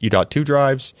U.2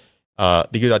 drives. The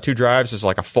U.2 drives is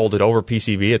like a folded over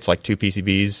PCB. It's like 2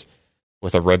 PCBs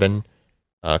with a ribbon,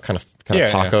 kind of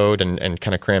tacoed and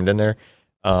kind of crammed in there.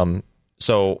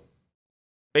 So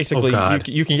basically,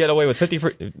 you can get away with 50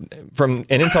 from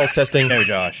in Intel's testing. No,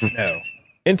 Josh, no.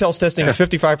 Intel's testing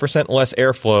 55% less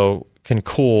airflow can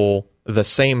cool the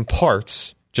same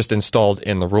parts just installed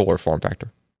in the ruler form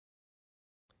factor.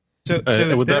 So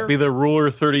would that be the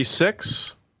ruler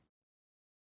 36?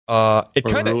 It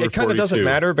kind of doesn't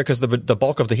matter because the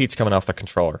bulk of the heat's coming off the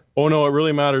controller. Oh no, it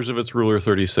really matters if it's ruler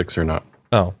 36 or not.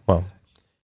 Oh well.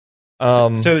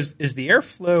 So is the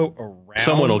airflow around?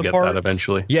 Someone will get parts? that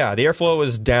eventually. Yeah, the airflow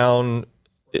is down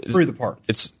through the parts.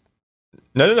 It's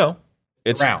no.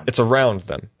 It's around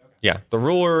them. Okay. Yeah, the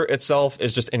ruler itself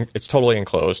is it's totally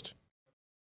enclosed,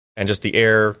 and just the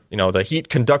air. The heat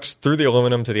conducts through the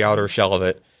aluminum to the outer shell of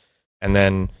it, and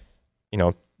then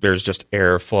there's just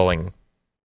air flowing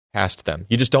past them.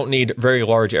 You just don't need very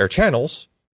large air channels,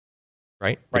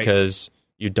 right? Because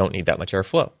you don't need that much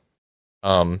airflow.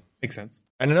 Makes sense.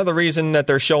 And another reason that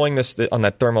they're showing this on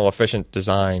that thermal efficient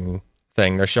design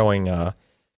thing, they're showing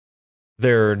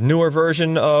their newer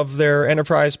version of their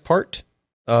enterprise part,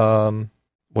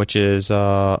 which is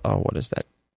what is that?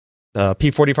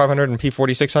 P4500 and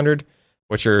P4600,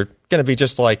 which are going to be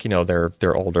just like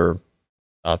their older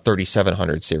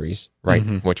 3700 series, right?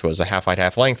 Mm-hmm. Which was a half height,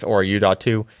 half length, or a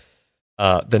U.2.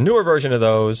 The newer version of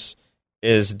those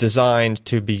is designed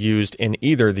to be used in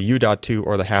either the U.2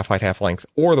 or the half height, half length,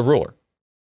 or the ruler.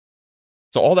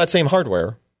 So all that same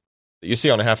hardware that you see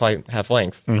on a half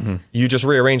length. Mm-hmm. You just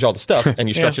rearrange all the stuff and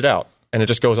you stretch it out, and it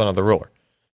just goes on the ruler.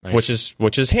 Nice.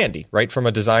 Which is handy, right? From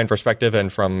a design perspective,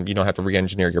 and from you don't have to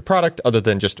re-engineer your product other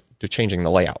than just to changing the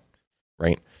layout,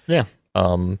 right? Yeah.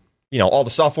 All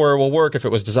the software will work if it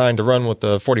was designed to run with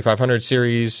the 4500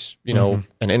 series, an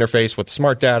interface with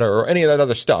smart data or any of that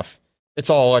other stuff. It's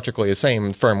all electrically the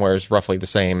same. Firmware is roughly the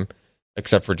same,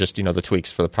 except for just, the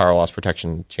tweaks for the power loss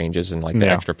protection changes and like the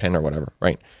extra pin or whatever,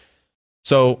 right?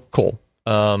 So cool.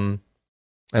 And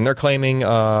they're claiming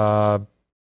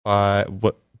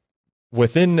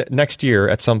within next year,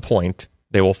 at some point,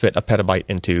 they will fit a petabyte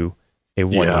into a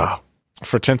 1 year.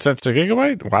 For 10 cents a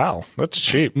gigabyte? Wow, that's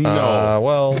cheap. No.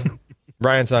 Well,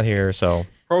 Ryan's not here, so...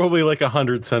 Probably like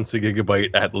 100 cents a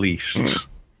gigabyte at least.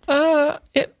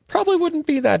 It probably wouldn't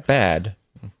be that bad.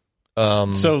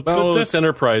 This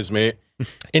enterprise, mate.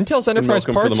 Intel's enterprise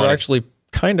parts are actually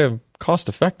kind of cost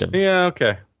effective. Yeah,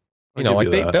 okay.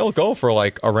 They'll go for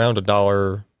like around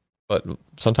 $1, but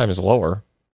sometimes lower.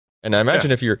 And I imagine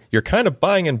if you're kind of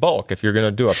buying in bulk, if you're going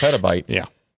to do a petabyte,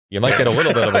 you might get a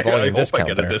little bit of a volume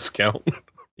discount. I get a discount.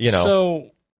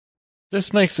 So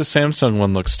this makes the Samsung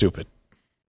one look stupid.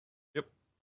 Yep.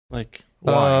 Like,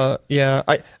 why?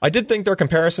 I did think their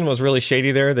comparison was really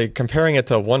shady there. They comparing it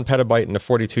to 1 petabyte and a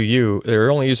 42U. They're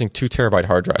only using 2 terabyte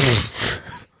hard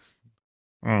drives.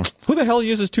 Who the hell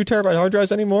uses 2 terabyte hard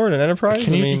drives anymore in an enterprise?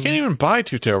 You can't even buy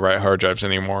 2 terabyte hard drives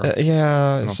anymore.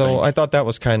 I thought that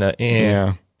was kind of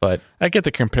but I get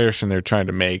the comparison they're trying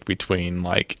to make between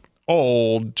like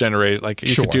old generation, like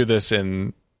you could do this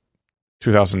in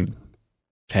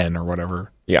 2010 or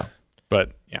whatever. Yeah, but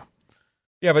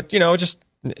just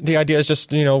the idea is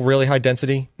just really high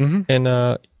density, and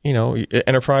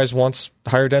enterprise wants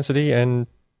higher density, and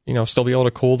still be able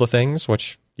to cool the things,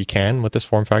 which you can with this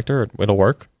form factor. It'll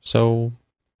work. So.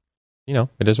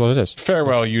 It is what it is.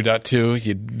 Farewell, U.2.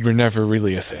 You were never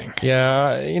really a thing. Yeah,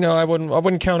 I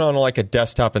wouldn't count on like a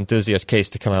desktop enthusiast case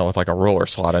to come out with like a roller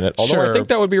slot in it. Although I think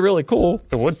that would be really cool.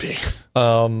 It would be.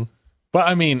 But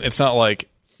I mean, it's not like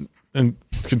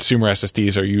consumer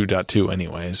SSDs are U.2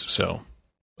 anyways. So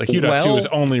like U.2 is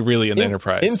only really in the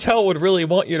enterprise. Intel would really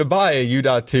want you to buy a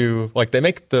U.2. Like they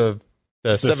make the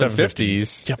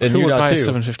 750s. Yeah, but who would buy a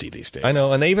 750 these days? I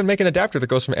know, and they even make an adapter that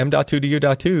goes from M.2 to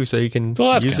U.2, so you can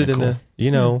use it in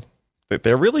cool.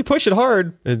 They're really pushing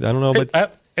hard. I don't know,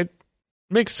 but it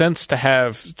makes sense to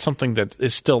have something that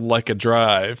is still like a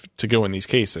drive to go in these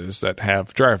cases that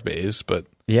have drive bays, but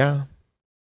yeah,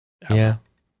 I'm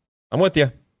with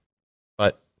you.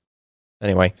 But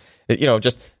anyway,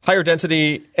 just higher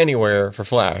density anywhere for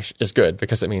flash is good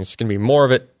because it means there's going to be more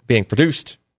of it being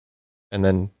produced, and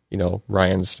then.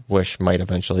 Ryan's wish might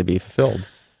eventually be fulfilled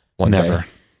one day.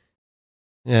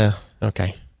 Yeah,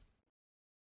 okay.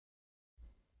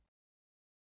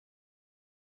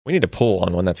 We need a poll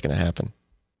on when that's going to happen.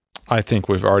 I think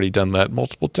we've already done that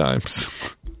multiple times.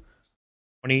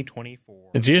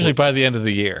 2024. It's usually by the end of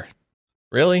the year.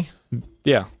 Really?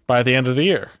 Yeah, by the end of the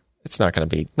year. It's not going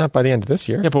to be. Not by the end of this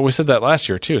year. Yeah, but we said that last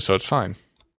year too, so it's fine.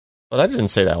 But I didn't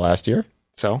say that last year.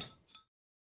 So?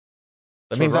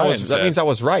 That means I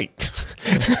was right.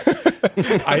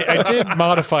 I did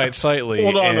modify it slightly.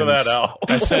 Hold on to that, Al.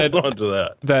 I said hold on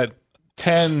to that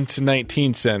 10 to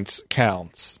 19 cents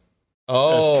counts.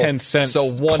 Oh, 10 cents.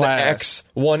 So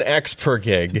 1x per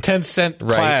gig. 10 cent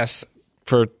class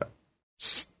per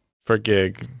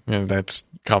gig. Yeah, that's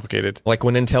complicated. Like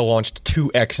when Intel launched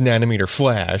 2x nanometer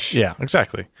flash. Yeah,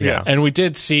 exactly. Yeah. And we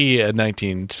did see a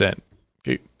 19 cent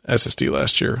SSD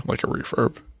last year, like a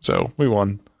refurb. So we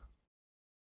won.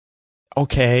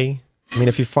 Okay. I mean,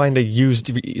 if you find a used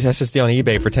SSD on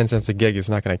eBay for 10 cents a gig, it's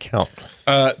not going to count.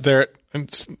 There,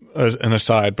 as an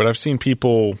aside, but I've seen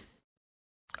people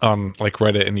on like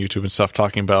Reddit and YouTube and stuff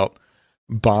talking about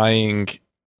buying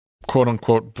quote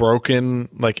unquote broken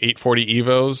like 840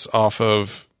 Evos off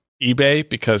of eBay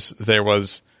because there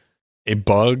was a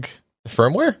bug.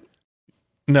 Firmware?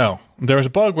 No, there was a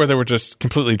bug where they were just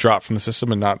completely dropped from the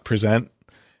system and not present.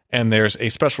 And there's a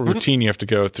special routine you have to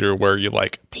go through where you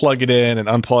like plug it in and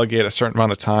unplug it a certain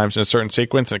amount of times in a certain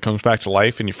sequence, and it comes back to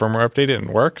life, and you firmware update it and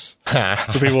it works.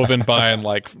 So people have been buying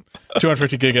like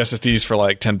 250 gig SSDs for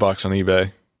like $10 on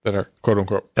eBay that are quote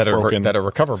unquote broken. That are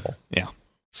recoverable. Yeah,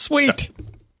 sweet. Yeah.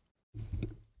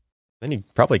 Then you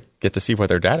probably get to see what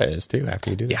their data is too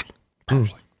after you do that. Yeah,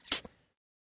 probably.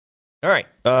 All right.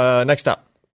 Next up.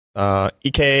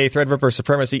 EK Threadripper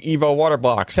Supremacy Evo water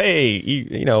blocks. Hey,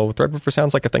 Threadripper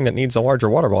sounds like a thing that needs a larger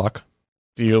water block.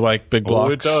 Do you like big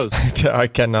blocks? Oh, it does. I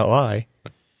cannot lie.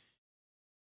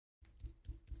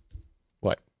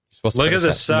 What? Look at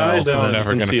the size. No, I'm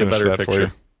never going to finish that picture for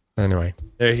you. Anyway,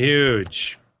 they're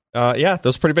huge. Yeah,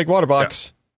 those pretty big water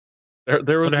box. Yeah.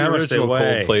 There was the original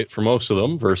cold plate for most of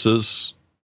them versus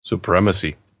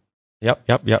Supremacy.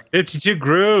 Yep. 52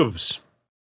 grooves.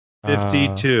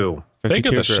 52. Think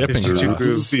of the shipping 52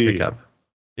 grooves pickup.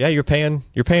 Yeah, you're paying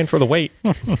for the weight.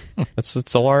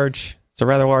 It's a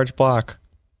rather large block.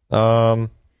 That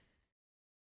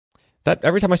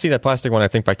every time I see that plastic one, I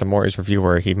think back to Maury's review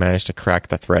where he managed to crack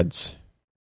the threads.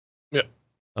 Yeah.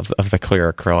 Of the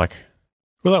clear acrylic.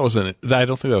 Well, that wasn't. I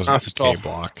don't think that was a K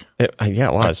block. Yeah,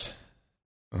 it was.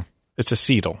 It's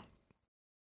acetyl.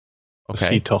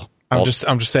 Okay. Acetyl. I'm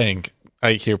just saying.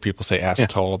 I hear people say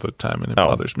acetyl all the time, and it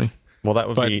bothers me. Well, that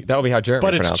would be how Jeremy.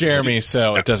 But it's Jeremy,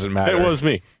 so it doesn't matter. It was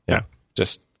me. Yeah.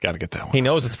 Just got to get that one. He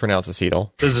knows it's pronounced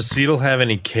acetyl. Does acetyl have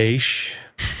any cache?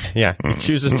 Yeah, he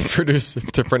chooses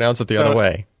to pronounce it the other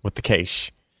way with the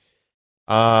cache.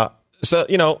 So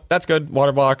that's good.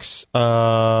 Water box.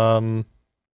 Yeah,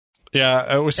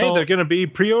 they're going to be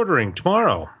pre-ordering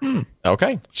tomorrow.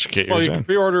 Okay. You can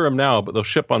pre-order them now, but they'll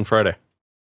ship on Friday.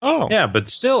 Oh, yeah, but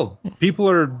still, people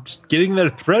are getting their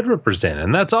Threadrippers in,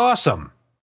 and that's awesome.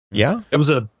 Yeah, it was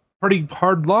a pretty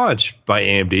hard launch by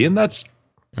AMD, and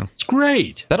it's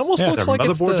great. That almost looks like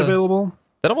motherboards available.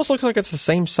 That almost looks like it's the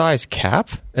same size cap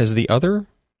as the other.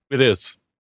 It is.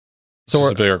 So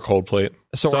it's a bigger cold plate.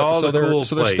 So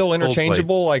they're still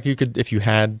interchangeable. Like you could, if you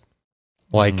had,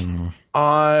 like.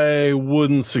 I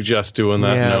wouldn't suggest doing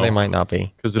that. Yeah, they might not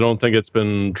be because I don't think it's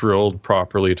been drilled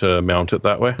properly to mount it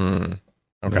that way.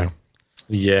 Okay.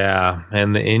 Yeah,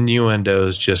 and the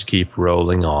innuendos just keep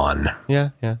rolling on. Yeah.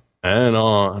 And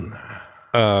on.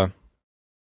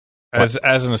 As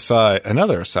an aside,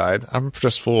 another aside, I'm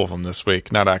just full of them this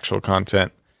week, not actual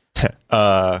content.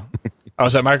 I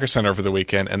was at Micro Center over the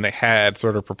weekend, and they had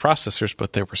Threadripper processors,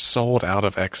 but they were sold out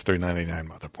of X399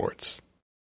 motherboards,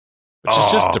 which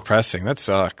is just depressing. That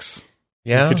sucks.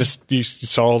 Yeah, you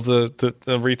saw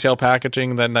the retail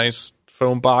packaging, that nice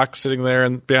foam box sitting there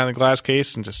and behind the glass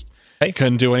case, and just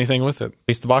couldn't do anything with it. At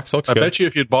least the box looks good. I bet you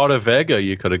if you'd bought a Vega,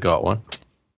 you could have got one.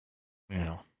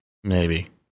 Yeah, maybe.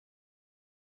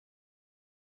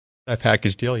 That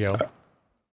package deal, yo.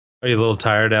 Are you a little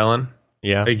tired, Alan?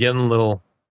 Yeah. Are you getting a little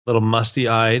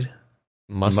musty-eyed?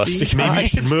 Musty-eyed? Maybe you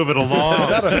should move it along. Is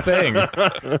that a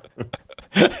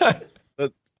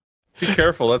thing? Be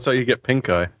careful. That's how you get pink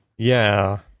eye.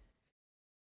 Yeah.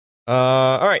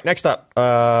 All right, next up.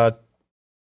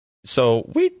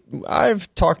 So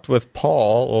I've talked with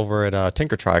Paul over at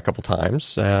Tinker Try a couple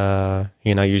times. He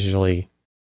and I usually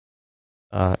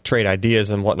trade ideas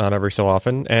and whatnot every so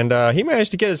often, and he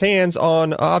managed to get his hands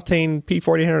on Optane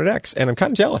P4000X, and I'm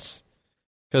kind of jealous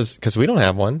because we don't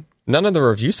have one. None of the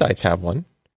review sites have one.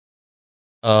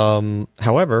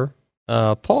 However,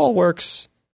 Paul works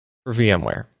for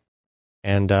VMware,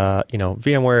 and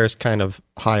VMware is kind of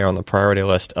high on the priority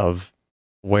list of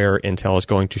where Intel is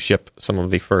going to ship some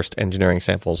of the first engineering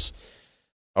samples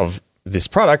of this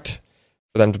product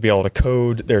for them to be able to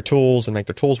code their tools and make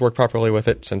their tools work properly with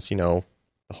it, since the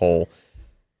whole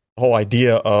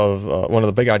idea of one of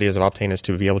the big ideas of Optane is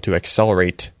to be able to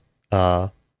accelerate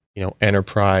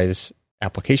enterprise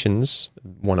applications,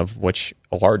 a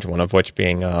large one of which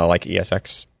being like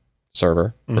ESX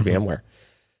server for VMware.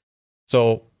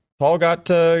 So Paul got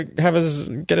to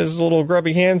get his little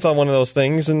grubby hands on one of those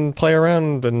things and play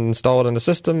around and install it in the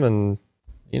system, and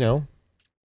he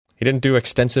didn't do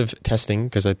extensive testing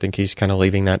because I think he's kind of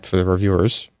leaving that for the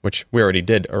reviewers, which we already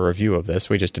did a review of this.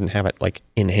 We just didn't have it like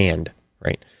in hand,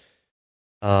 right?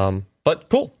 But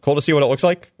cool to see what it looks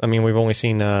like. I mean, we've only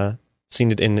seen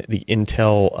it in the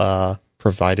Intel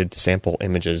provided sample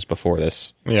images before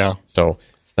this. Yeah. So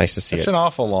it's nice to see It's an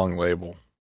awful long label.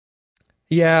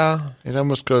 Yeah. It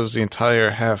almost goes the entire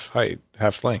half height,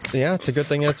 half length. Yeah, it's a good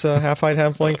thing it's a half height,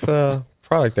 half length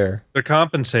product there. They're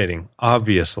compensating,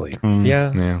 obviously.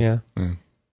 Yeah.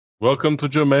 Welcome to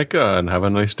Jamaica and have a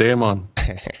nice day, man.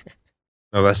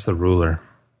 Oh, that's the ruler.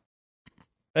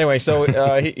 Anyway, so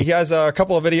he has a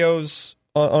couple of videos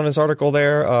on his article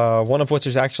there, one of which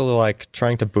is actually like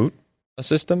trying to boot a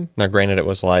system. Now, granted, it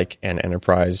was like an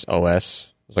enterprise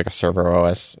OS. It was like a server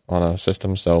OS on a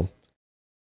system, so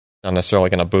not necessarily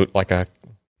going to boot like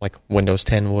Windows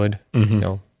 10 would,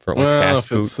 for fast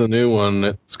boot. If it's the new one,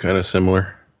 it's kind of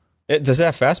similar. Does it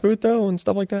have fast boot, though, and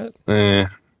stuff like that?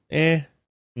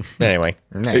 Anyway.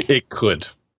 It could.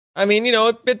 I mean,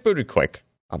 it booted quick,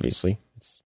 obviously.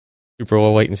 It's super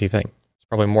low latency thing. It's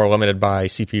probably more limited by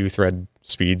CPU thread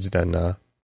speeds than the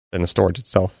storage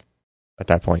itself at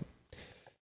that point.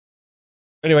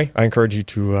 Anyway, I encourage you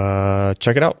to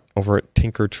check it out over at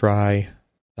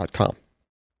tinkertry.com.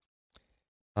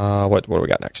 What do we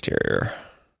got next here?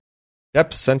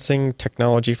 Depth sensing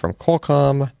technology from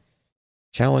Qualcomm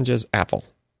challenges Apple.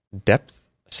 Depth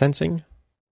sensing?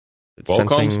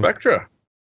 Qualcomm Spectra.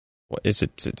 What is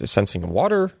it? Is it sensing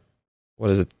water? What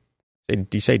is it? Do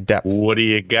you say depth? What do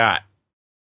you got?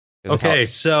 Okay,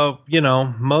 so,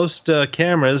 most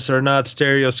cameras are not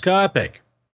stereoscopic.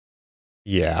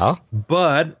 Yeah.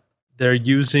 But they're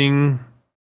using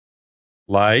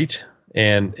light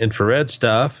and infrared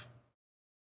stuff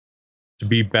to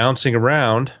be bouncing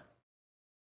around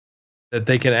that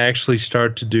they can actually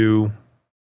start to do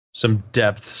some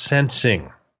depth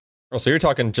sensing. Oh, so you're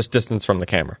talking just distance from the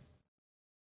camera.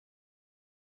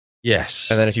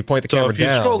 Yes. And then if you point the camera down... So if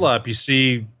you scroll up, you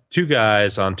see two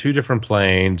guys on two different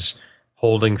planes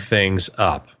holding things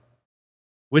up.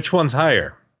 Which one's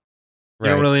higher? You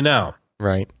don't really know.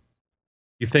 Right.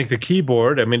 You think the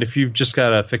keyboard, if you've just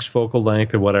got a fixed focal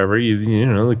length or whatever, you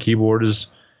know, the keyboard is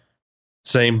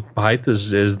same height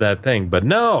as that thing. But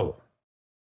no.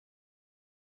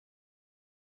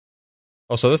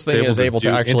 Oh, so this thing is able to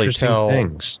actually tell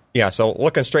things. Yeah, so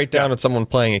looking straight down at someone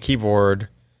playing a keyboard,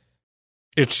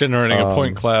 it's generating a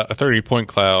 30-point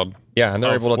cloud. Yeah, and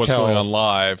they're able to tell what's going on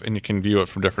live, and you can view it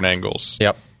from different angles.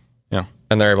 Yep. Yeah.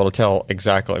 And they're able to tell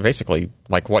basically,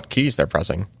 like what keys they're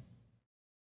pressing.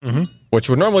 Mm-hmm. Which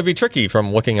would normally be tricky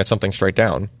from looking at something straight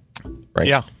down. Right?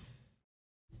 Yeah.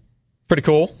 Pretty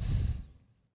cool.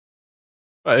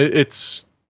 It's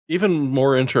even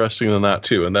more interesting than that,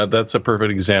 too, and that's a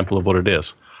perfect example of what it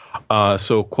is.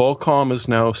 So Qualcomm is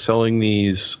now selling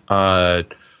these as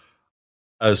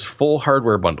full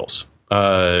hardware bundles.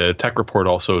 Tech Report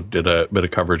also did a bit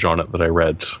of coverage on it that I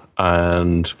read.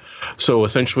 And so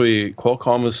essentially,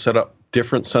 Qualcomm has set up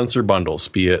different sensor bundles,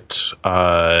 be it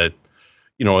a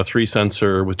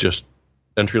 3-sensor with just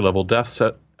entry-level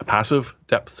passive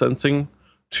depth sensing,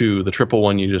 to the triple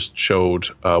one you just showed,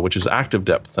 which is active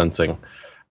depth sensing.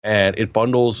 And it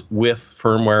bundles with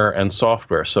firmware and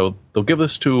software. So they'll give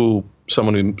this to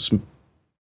someone who's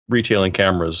retailing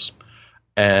cameras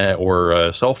or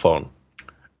a cell phone.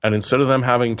 And instead of them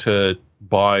having to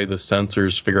buy the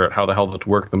sensors, figure out how the hell to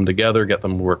work them together, get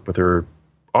them to work with their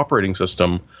operating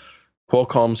system,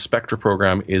 Qualcomm's Spectra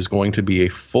program is going to be a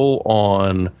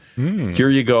full-on, here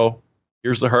you go,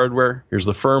 here's the hardware, here's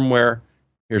the firmware,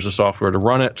 here's the software to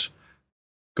run it,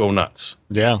 go nuts.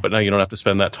 Yeah. But now you don't have to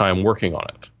spend that time working on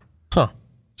it. Huh.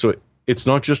 So it's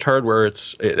not just hardware,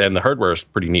 and the hardware is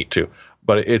pretty neat too,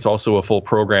 but it's also a full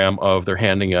program of they're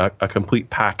handing a complete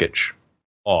package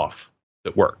off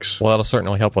that works. Well, that'll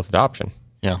certainly help with adoption.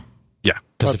 Yeah. Yeah.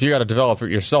 Because if you got to develop it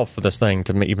yourself for this thing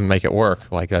to even make it work,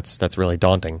 that's really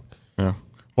daunting. Yeah.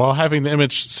 While having the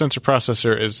image sensor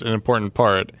processor is an important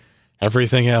part,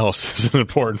 everything else is an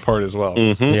important part as well.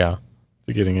 Mm-hmm. Yeah.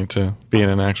 To getting into being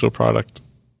an actual product.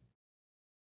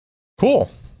 Cool.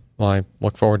 Well, I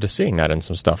look forward to seeing that in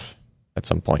some stuff at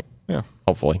some point. Yeah.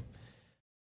 Hopefully.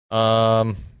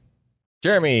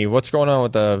 Jeremy, what's going on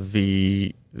with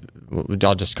the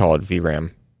I'll just call it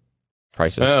VRAM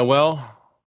prices? Well,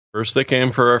 first they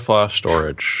came for our flash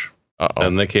storage. Uh-oh.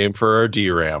 Then they came for our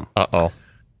DRAM. Uh-oh.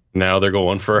 Now they're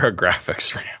going for our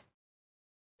graphics RAM.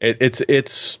 It's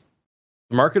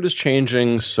the market is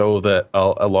changing so that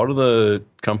a lot of the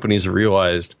companies have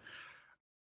realized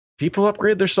people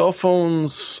upgrade their cell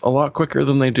phones a lot quicker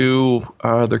than they do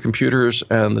their computers,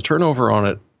 and the turnover on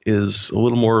it is a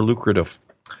little more lucrative.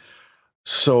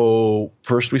 So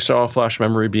first we saw flash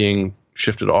memory being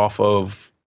shifted off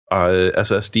of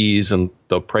SSDs and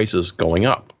the prices going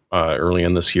up early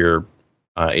in this year,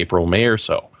 April, May or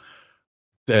so.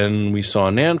 Then we saw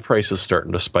NAND prices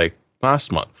starting to spike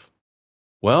last month.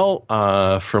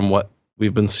 Well, from what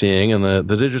we've been seeing, and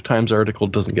the Digitimes article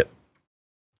doesn't get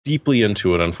deeply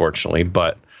into it, unfortunately,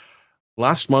 but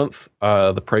last month,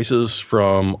 the prices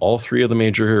from all three of the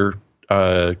major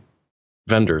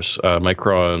vendors,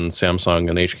 Micron, Samsung,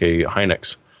 and HK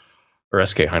Hynix, or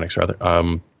SK Hynix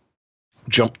rather,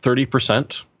 jumped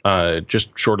 30%,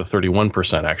 just short of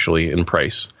 31% actually in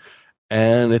price.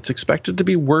 And it's expected to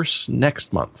be worse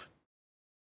next month.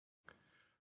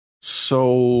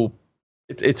 So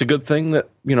it's a good thing that,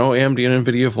 AMD and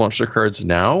NVIDIA have launched their cards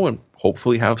now and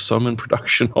hopefully have some in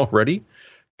production already,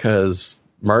 because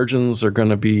margins are going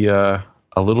to be a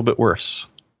little bit worse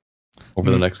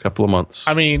over the next couple of months.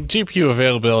 GPU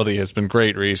availability has been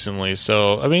great recently,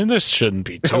 so, this shouldn't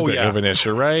be too big of an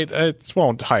issue, right? It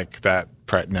won't hike that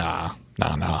price. Nah.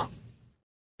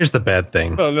 Here's the bad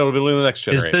thing. No, it'll be the next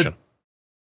generation.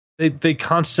 They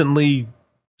constantly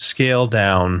scale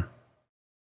down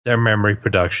their memory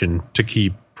production to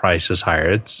keep prices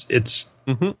higher. It's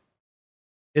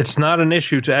not an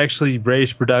issue to actually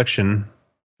raise production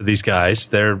for these guys.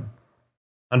 They're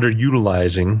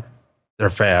underutilizing their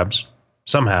fabs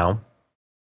somehow.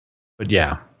 But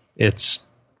yeah, it's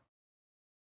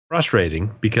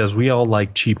frustrating because we all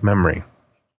like cheap memory.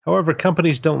 However,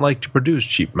 companies don't like to produce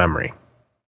cheap memory.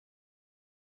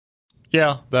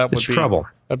 Yeah, that would be trouble.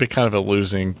 That'd be kind of a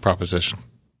losing proposition.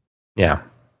 Yeah.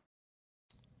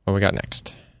 What we got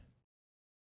next?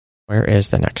 Where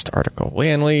is the next article?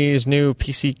 Lian Li's new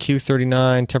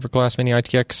PCQ39 tempered glass mini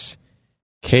ITX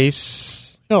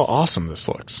case. Oh, awesome this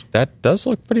looks. That does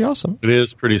look pretty awesome. It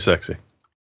is pretty sexy.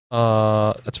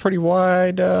 That's pretty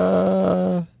wide.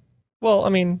 Well, I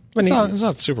mean, it's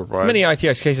not super wide. Mini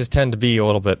ITX cases tend to be a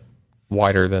little bit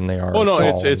wider than they are. Oh no,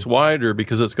 it's wider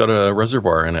because it's got a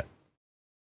reservoir in it.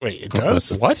 Wait, it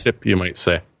does? What? Tip, you might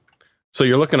say. So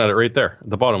you're looking at it right there,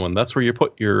 the bottom one. That's where you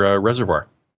put your reservoir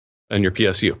and your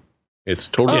PSU. It's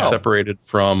totally separated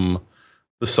from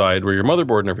the side where your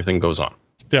motherboard and everything goes on.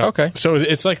 Yeah. Okay. So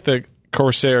it's like the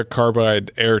Corsair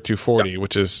Carbide Air 240,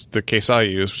 which is the case I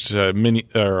use, which is a mini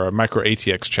or a micro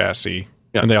ATX chassis.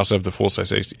 Yeah. And they also have the full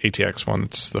size ATX one.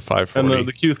 It's the 540. And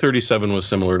the Q37 was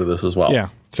similar to this as well. Yeah.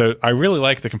 So I really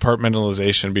like the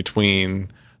compartmentalization between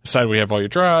the side where you have all your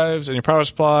drives and your power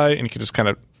supply, and you can just kind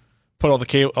of put all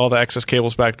the excess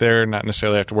cables back there, not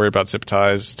necessarily have to worry about zip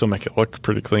ties, still make it look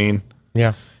pretty clean.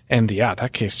 Yeah. And yeah,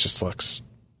 that case just looks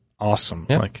awesome.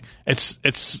 Yeah. Like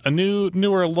it's a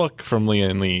newer look from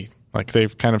Lian Li. Like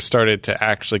they've kind of started to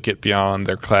actually get beyond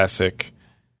their classic,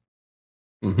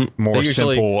 more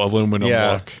simple aluminum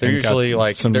look. They're usually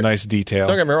like some nice detail.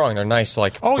 Don't get me wrong; they're nice,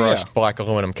 like brushed black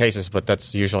aluminum cases, but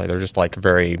that's usually they're just like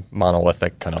very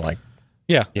monolithic, kind of like.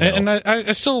 Yeah, and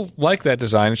I still like that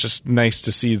design. It's just nice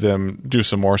to see them do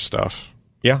some more stuff.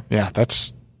 Yeah,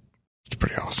 that's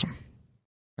pretty awesome.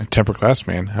 And tempered glass,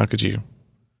 man, how could you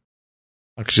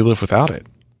live without it?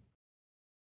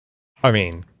 I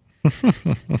mean,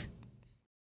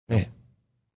 yeah.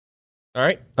 All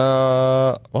right.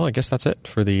 Well, I guess that's it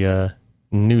for the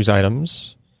news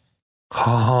items.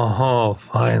 Oh,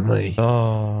 finally!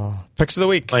 Picks of the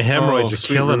week. My hemorrhoids are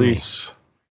killing me.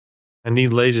 I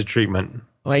need laser treatment.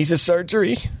 Laser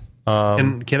surgery.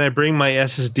 Can I bring my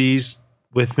SSDs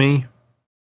with me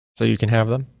so you can have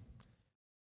them?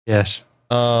 Yes.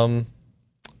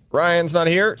 Ryan's not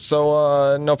here,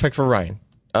 so no pick for Ryan.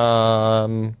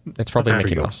 It's probably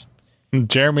Mickey Mouse.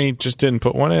 Jeremy just didn't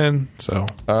put one in, so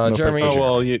no Jeremy. Oh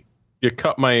well, you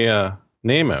cut my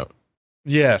name out.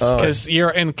 Yes, because you're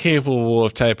incapable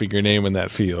of typing your name in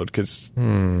that field. Because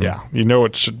you know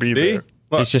it should be there.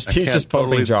 Look, he's just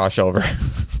bumping Josh over.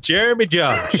 Jeremy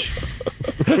Josh.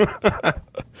 He's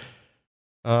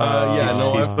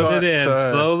put it in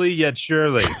slowly yet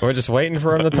surely. We're just waiting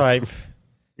for him to type.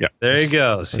 Yeah, there he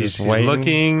goes. He's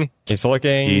looking. He's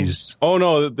looking. Oh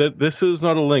no, this is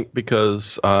not a link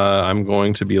because I'm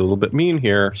going to be a little bit mean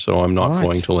here, so I'm not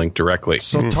going to link directly.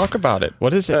 So talk about it.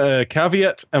 What is it?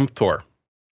 Caveat emptor.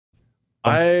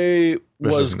 I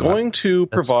was going to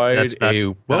provide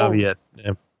a caveat.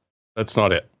 That's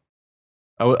not it.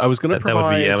 I was going to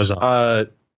provide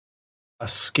a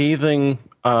scathing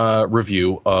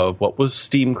review of what was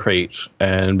Steam Crate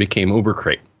and became Uber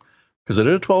Crate. Because I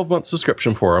did a 12-month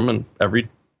subscription for them, and every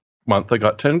month I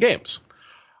got 10 games.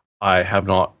 I have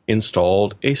not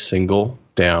installed a single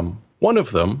damn one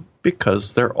of them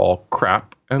because they're all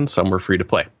crap and some were free to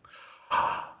play.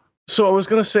 So I was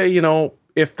going to say,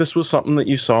 if this was something that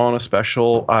you saw on a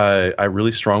special, I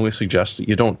really strongly suggest that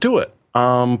you don't do it.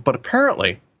 But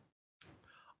apparently,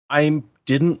 I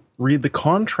didn't read the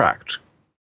contract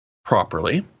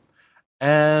properly,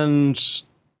 and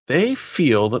they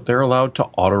feel that they're allowed to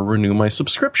auto-renew my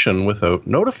subscription without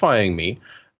notifying me,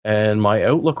 and my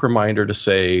Outlook reminder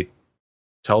to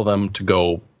tell them to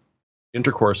go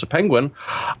Intercourse a Penguin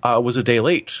was a day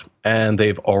late, and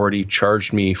they've already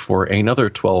charged me for another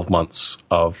 12 months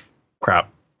of crap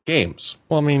games.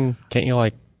 Well, I mean, can't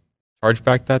you, charge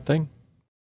back that thing?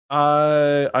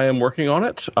 I am working on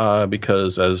it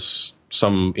because, as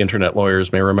some internet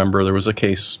lawyers may remember, there was a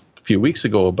case a few weeks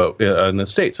ago about in the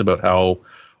States about how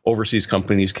overseas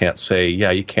companies can't say,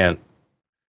 you can't.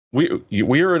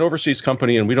 We are an overseas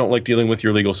company and we don't like dealing with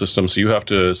your legal system, so you have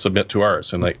to submit to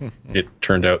ours. And it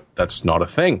turned out that's not a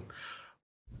thing.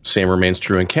 Same remains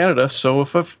true in Canada. So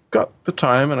if I've got the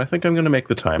time, and I think I'm going to make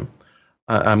the time,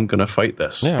 I'm going to fight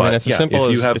this. Yeah, but it's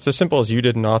as simple as you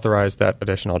didn't authorize that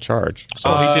additional charge.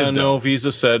 So he did. No,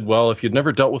 Visa said, well, if you'd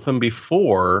never dealt with them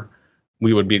before,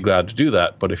 we would be glad to do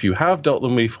that. But if you have dealt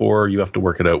with them before, you have to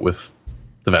work it out with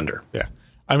the vendor. Yeah.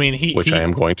 I mean, I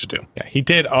am going to do. Yeah, he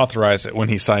did authorize it when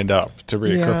he signed up to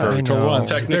reoccur to run.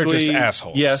 Technically, they're just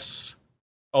assholes. Yes,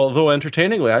 Although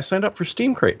entertainingly, I signed up for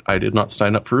Steam Crate. I did not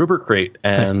sign up for Uber Crate,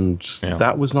 and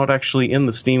that was not actually in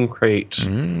the Steam Crate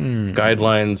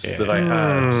guidelines that I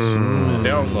had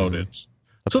downloaded.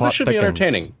 So this should be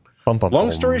entertaining.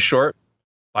 Long story short,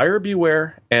 buyer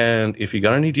beware, and if you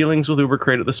got any dealings with Uber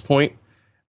Crate at this point,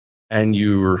 and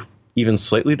you're even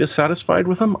slightly dissatisfied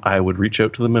with them, I would reach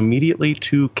out to them immediately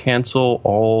to cancel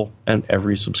all and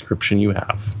every subscription you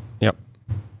have. Yep.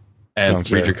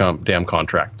 And read your damn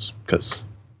contracts, because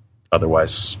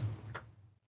otherwise...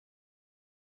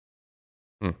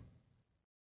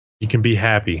 You can be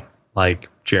happy, like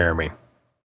Jeremy.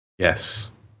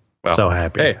 Yes. Well, so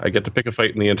happy. Hey, I get to pick a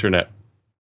fight in the internet.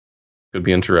 Could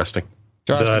be interesting.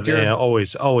 Josh,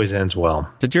 always ends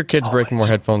well. Did your kids break more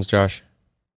headphones, Josh?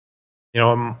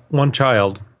 One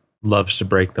child loves to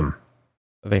break them.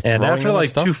 And after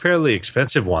like two fairly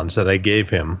expensive ones that I gave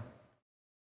him,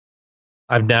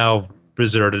 I've now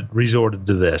resorted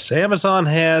to this. Amazon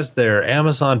has their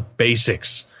Amazon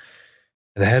Basics.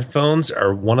 The headphones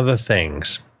are one of the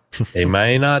things. They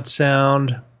may not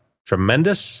sound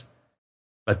tremendous,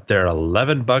 but they're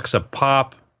 $11 a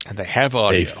pop. And they have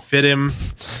audio. They fit him,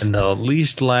 and they'll at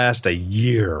least last a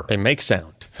year. They make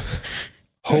sound.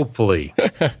 Hopefully.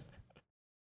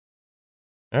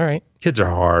 All right. Kids are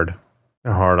hard.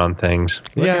 They're hard on things.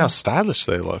 Look at how stylish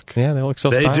they look. Yeah, they look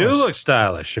so stylish. They do look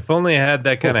stylish. If only I had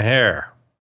that kind of hair.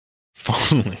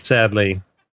 Sadly,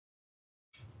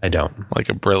 I don't. Like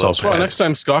a Brillo. Well, next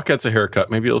time Scott gets a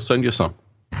haircut, maybe he'll send you some.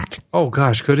 Oh,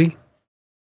 gosh, could he?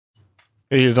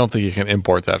 You don't think you can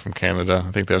import that from Canada?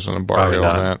 I think there's an embargo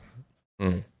on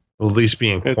that. We'll at least be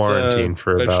in quarantine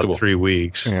for about 3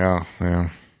 weeks. Yeah.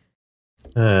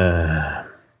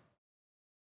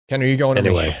 Ken, are you going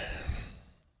anyway?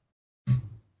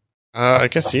 I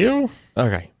guess you.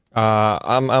 Okay.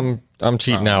 I'm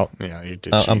cheating out. Yeah, you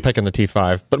did. I'm picking the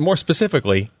T5, but more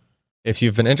specifically, if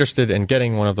you've been interested in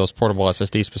getting one of those portable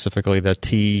SSDs, specifically the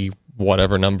T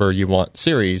whatever number you want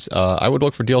series, I would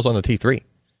look for deals on the T3.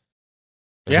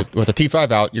 Yeah. With the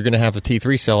T5 out, you're going to have the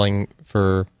T3 selling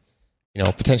for,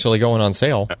 potentially going on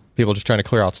sale. People just trying to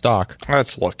clear out stock.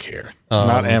 Let's look here.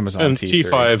 Not Amazon. And T3.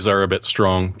 T5s are a bit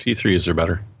strong. T3s are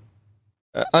better.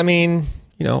 I mean,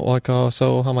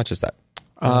 so how much is that?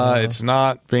 It's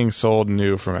not being sold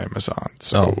new from Amazon.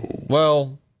 So,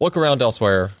 well, look around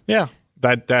elsewhere. Yeah,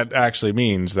 that actually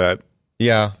means that.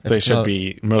 Yeah, they should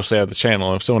be mostly out of the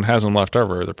channel. If someone has them left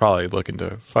over, they're probably looking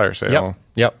to fire sale.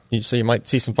 Yep. So you might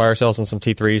see some fire sales and some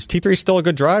T3s. T3 is still a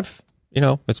good drive.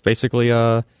 It's basically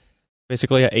a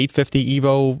 850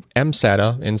 Evo M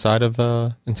SATA inside of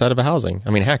a housing.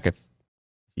 I mean, heck,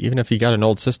 even if you got an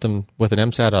old system with an M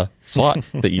SATA slot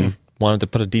that you wanted to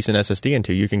put a decent SSD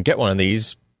into, you can get one of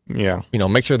these. Yeah.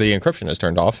 Make sure the encryption is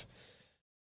turned off,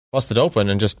 bust it open,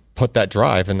 and just put that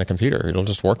drive in the computer. It'll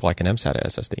just work like an M SATA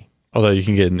SSD. Although you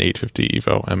can get an 850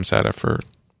 Evo M SATA for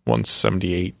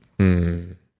 $178.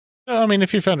 I mean,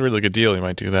 if you found a really good deal, you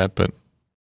might do that. But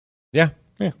yeah,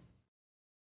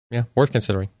 worth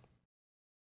considering.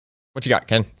 What you got,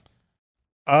 Ken?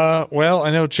 Well,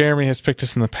 I know Jeremy has picked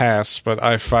this in the past, but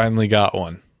I finally got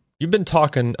one. You've been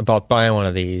talking about buying one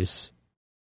of these,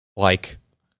 like,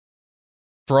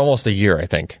 for almost a year, I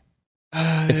think.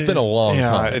 It's been a long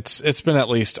time. It's been at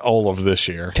least all of this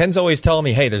year. Ken's always telling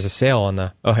me, hey, there's a sale on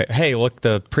the... Oh, hey, look,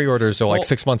 the pre-orders are like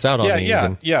 6 months out on these.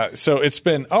 Yeah. So it's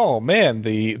been, oh, man,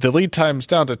 the lead time's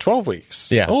down to 12 weeks.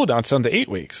 Yeah. Oh, now it's down to 8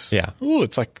 weeks. Yeah. Oh,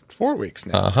 it's like 4 weeks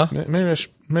now. Uh-huh.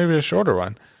 Maybe a shorter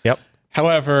one. Yep.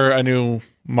 However, I knew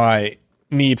my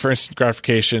need for instant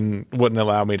gratification wouldn't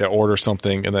allow me to order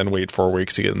something and then wait 4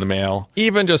 weeks to get in the mail.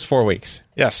 Even just 4 weeks.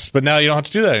 Yes, but now you don't have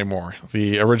to do that anymore.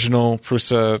 The original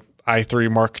Prusa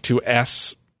i3 Mark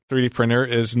IIs 3D printer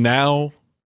is now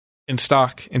in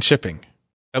stock and shipping,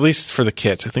 at least for the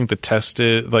kits. I think the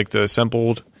tested, like the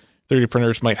assembled 3D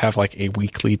printers might have like a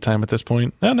week lead time at this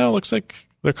point. No, it looks like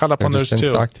they're caught up on those too.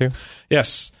 In stock too?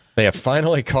 Yes. They have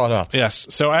finally caught up. Yes.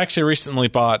 So I actually recently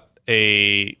bought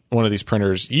one of these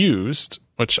printers used,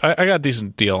 which I got a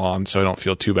decent deal on, so I don't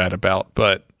feel too bad about,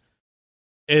 but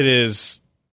it is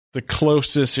the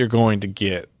closest you're going to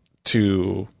get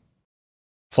to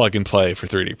plug and play for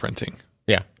 3D printing.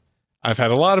 Yeah. I've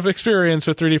had a lot of experience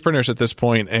with 3D printers at this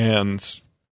point, and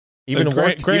even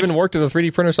worked at a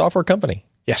 3D printer software company.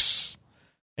 Yes.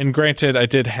 And granted, I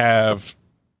did have...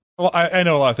 Well, I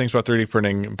know a lot of things about 3D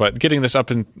printing, but getting this up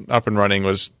and running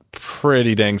was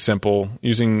pretty dang simple.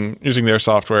 Using their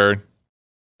software,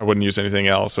 I wouldn't use anything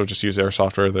else. So just use their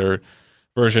software, their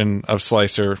version of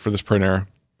Slicer for this printer.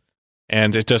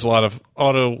 And it does a lot of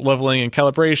auto leveling and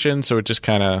calibration, so it just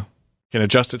kind of can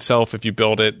adjust itself if you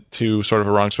build it to sort of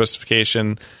a wrong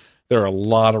specification. There are a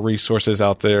lot of resources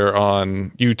out there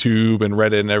on YouTube and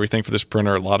Reddit and everything for this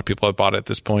printer. A lot of people have bought it at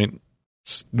this point.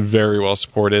 It's very well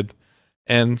supported.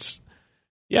 And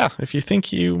yeah, if you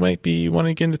think you might be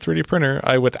wanting to get into 3D printer,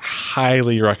 I would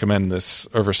highly recommend this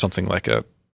over something like a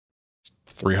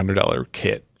 $300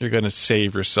 kit. You're going to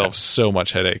save yourself so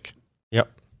much headache.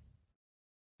 Yep.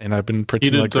 And I've been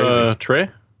printing like crazy. Tray?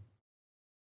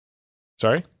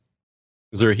 Sorry?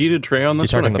 Is there a heated tray on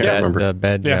this one? I can't remember. The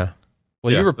bed, yeah.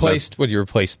 Well, you replaced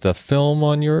the film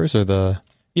on yours or the?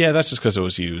 Yeah, that's just because it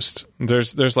was used.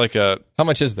 There's like a. How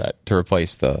much is that to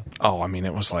replace the? Oh, I mean,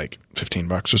 it was like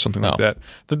 $15 or something like that.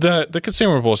 The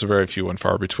consumables are very few and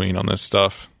far between on this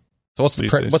stuff. So what's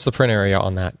the print area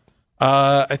on that?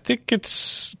 I think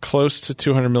it's close to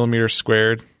 200 millimeters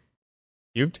squared.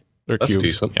 Cubed? Or That's cubed.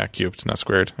 Decent. Yeah, cubed, not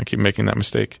squared. I keep making that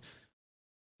mistake.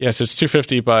 Yeah, so it's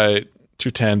 250 by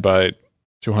 210 by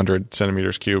 200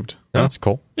 centimeters cubed. Oh, that's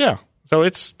cool. Yeah, so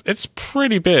it's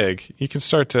pretty big. You can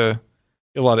start to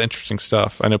get a lot of interesting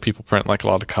stuff. I know people print like a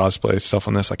lot of cosplay stuff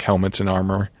on this, like helmets and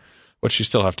armor, which you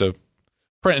still have to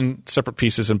print in separate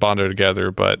pieces and bond it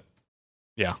together, but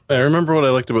yeah. I remember what I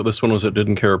liked about this one was it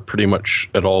didn't care pretty much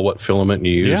at all what filament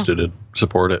you used. It did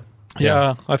support it.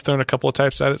 Yeah, I've thrown a couple of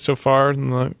types at it so far in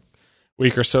the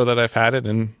week or so that I've had it,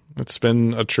 and it's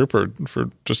been a trooper for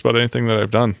just about anything that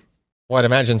I've done. Well, I'd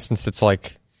imagine since it's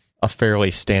like a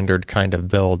fairly standard kind of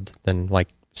build, then like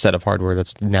set of hardware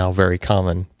that's now very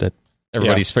common, that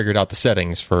everybody's figured out the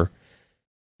settings for.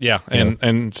 Yeah,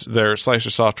 and their slicer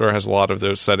software has a lot of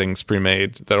those settings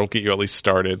pre-made that'll get you at least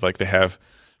started. Like they have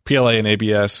PLA and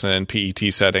ABS and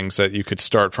PET settings that you could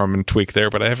start from and tweak there,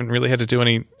 but I haven't really had to do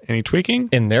any tweaking.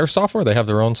 In their software, they have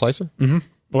their own slicer? Mm-hmm.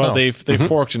 Well, they've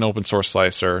forked an open source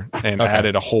slicer and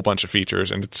added a whole bunch of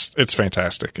features, and it's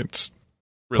fantastic. It's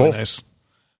really nice.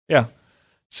 Yeah.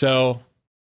 So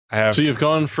you've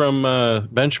gone from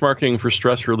benchmarking for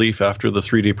stress relief after the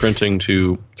 3D printing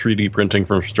to 3D printing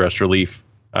for stress relief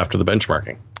after the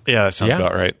benchmarking. Yeah, that sounds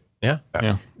about right. Yeah.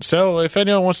 So if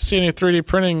anyone wants to see any 3D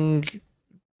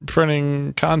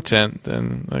printing content,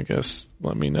 then I guess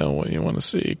let me know what you want to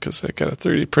see, because I got a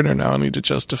 3D printer now I need to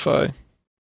justify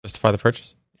the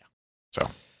purchase. Yeah. So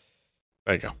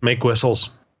there you go. Make whistles.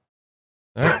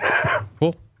 All right.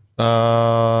 Cool.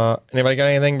 Anybody got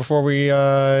anything before we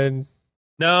No,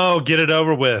 get it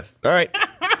over with. All right.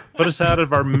 Put us out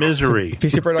of our misery.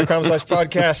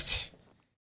 PCPer.com/podcast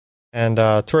and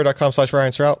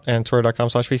Twitter.com/RyanStrout and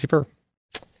Twitter.com/PCPer.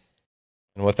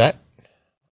 And with that,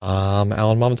 I'm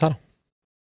Alan Mamatano.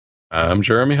 I'm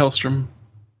Jeremy Hellstrom.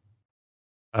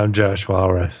 I'm Josh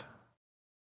Walrath.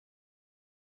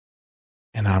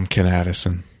 And I'm Ken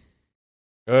Addison.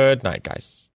 Good night,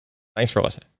 guys. Thanks for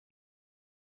listening.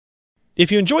 If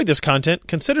you enjoyed this content,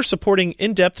 consider supporting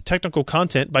in-depth technical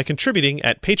content by contributing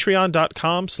at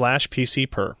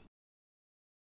patreon.com/PCPer.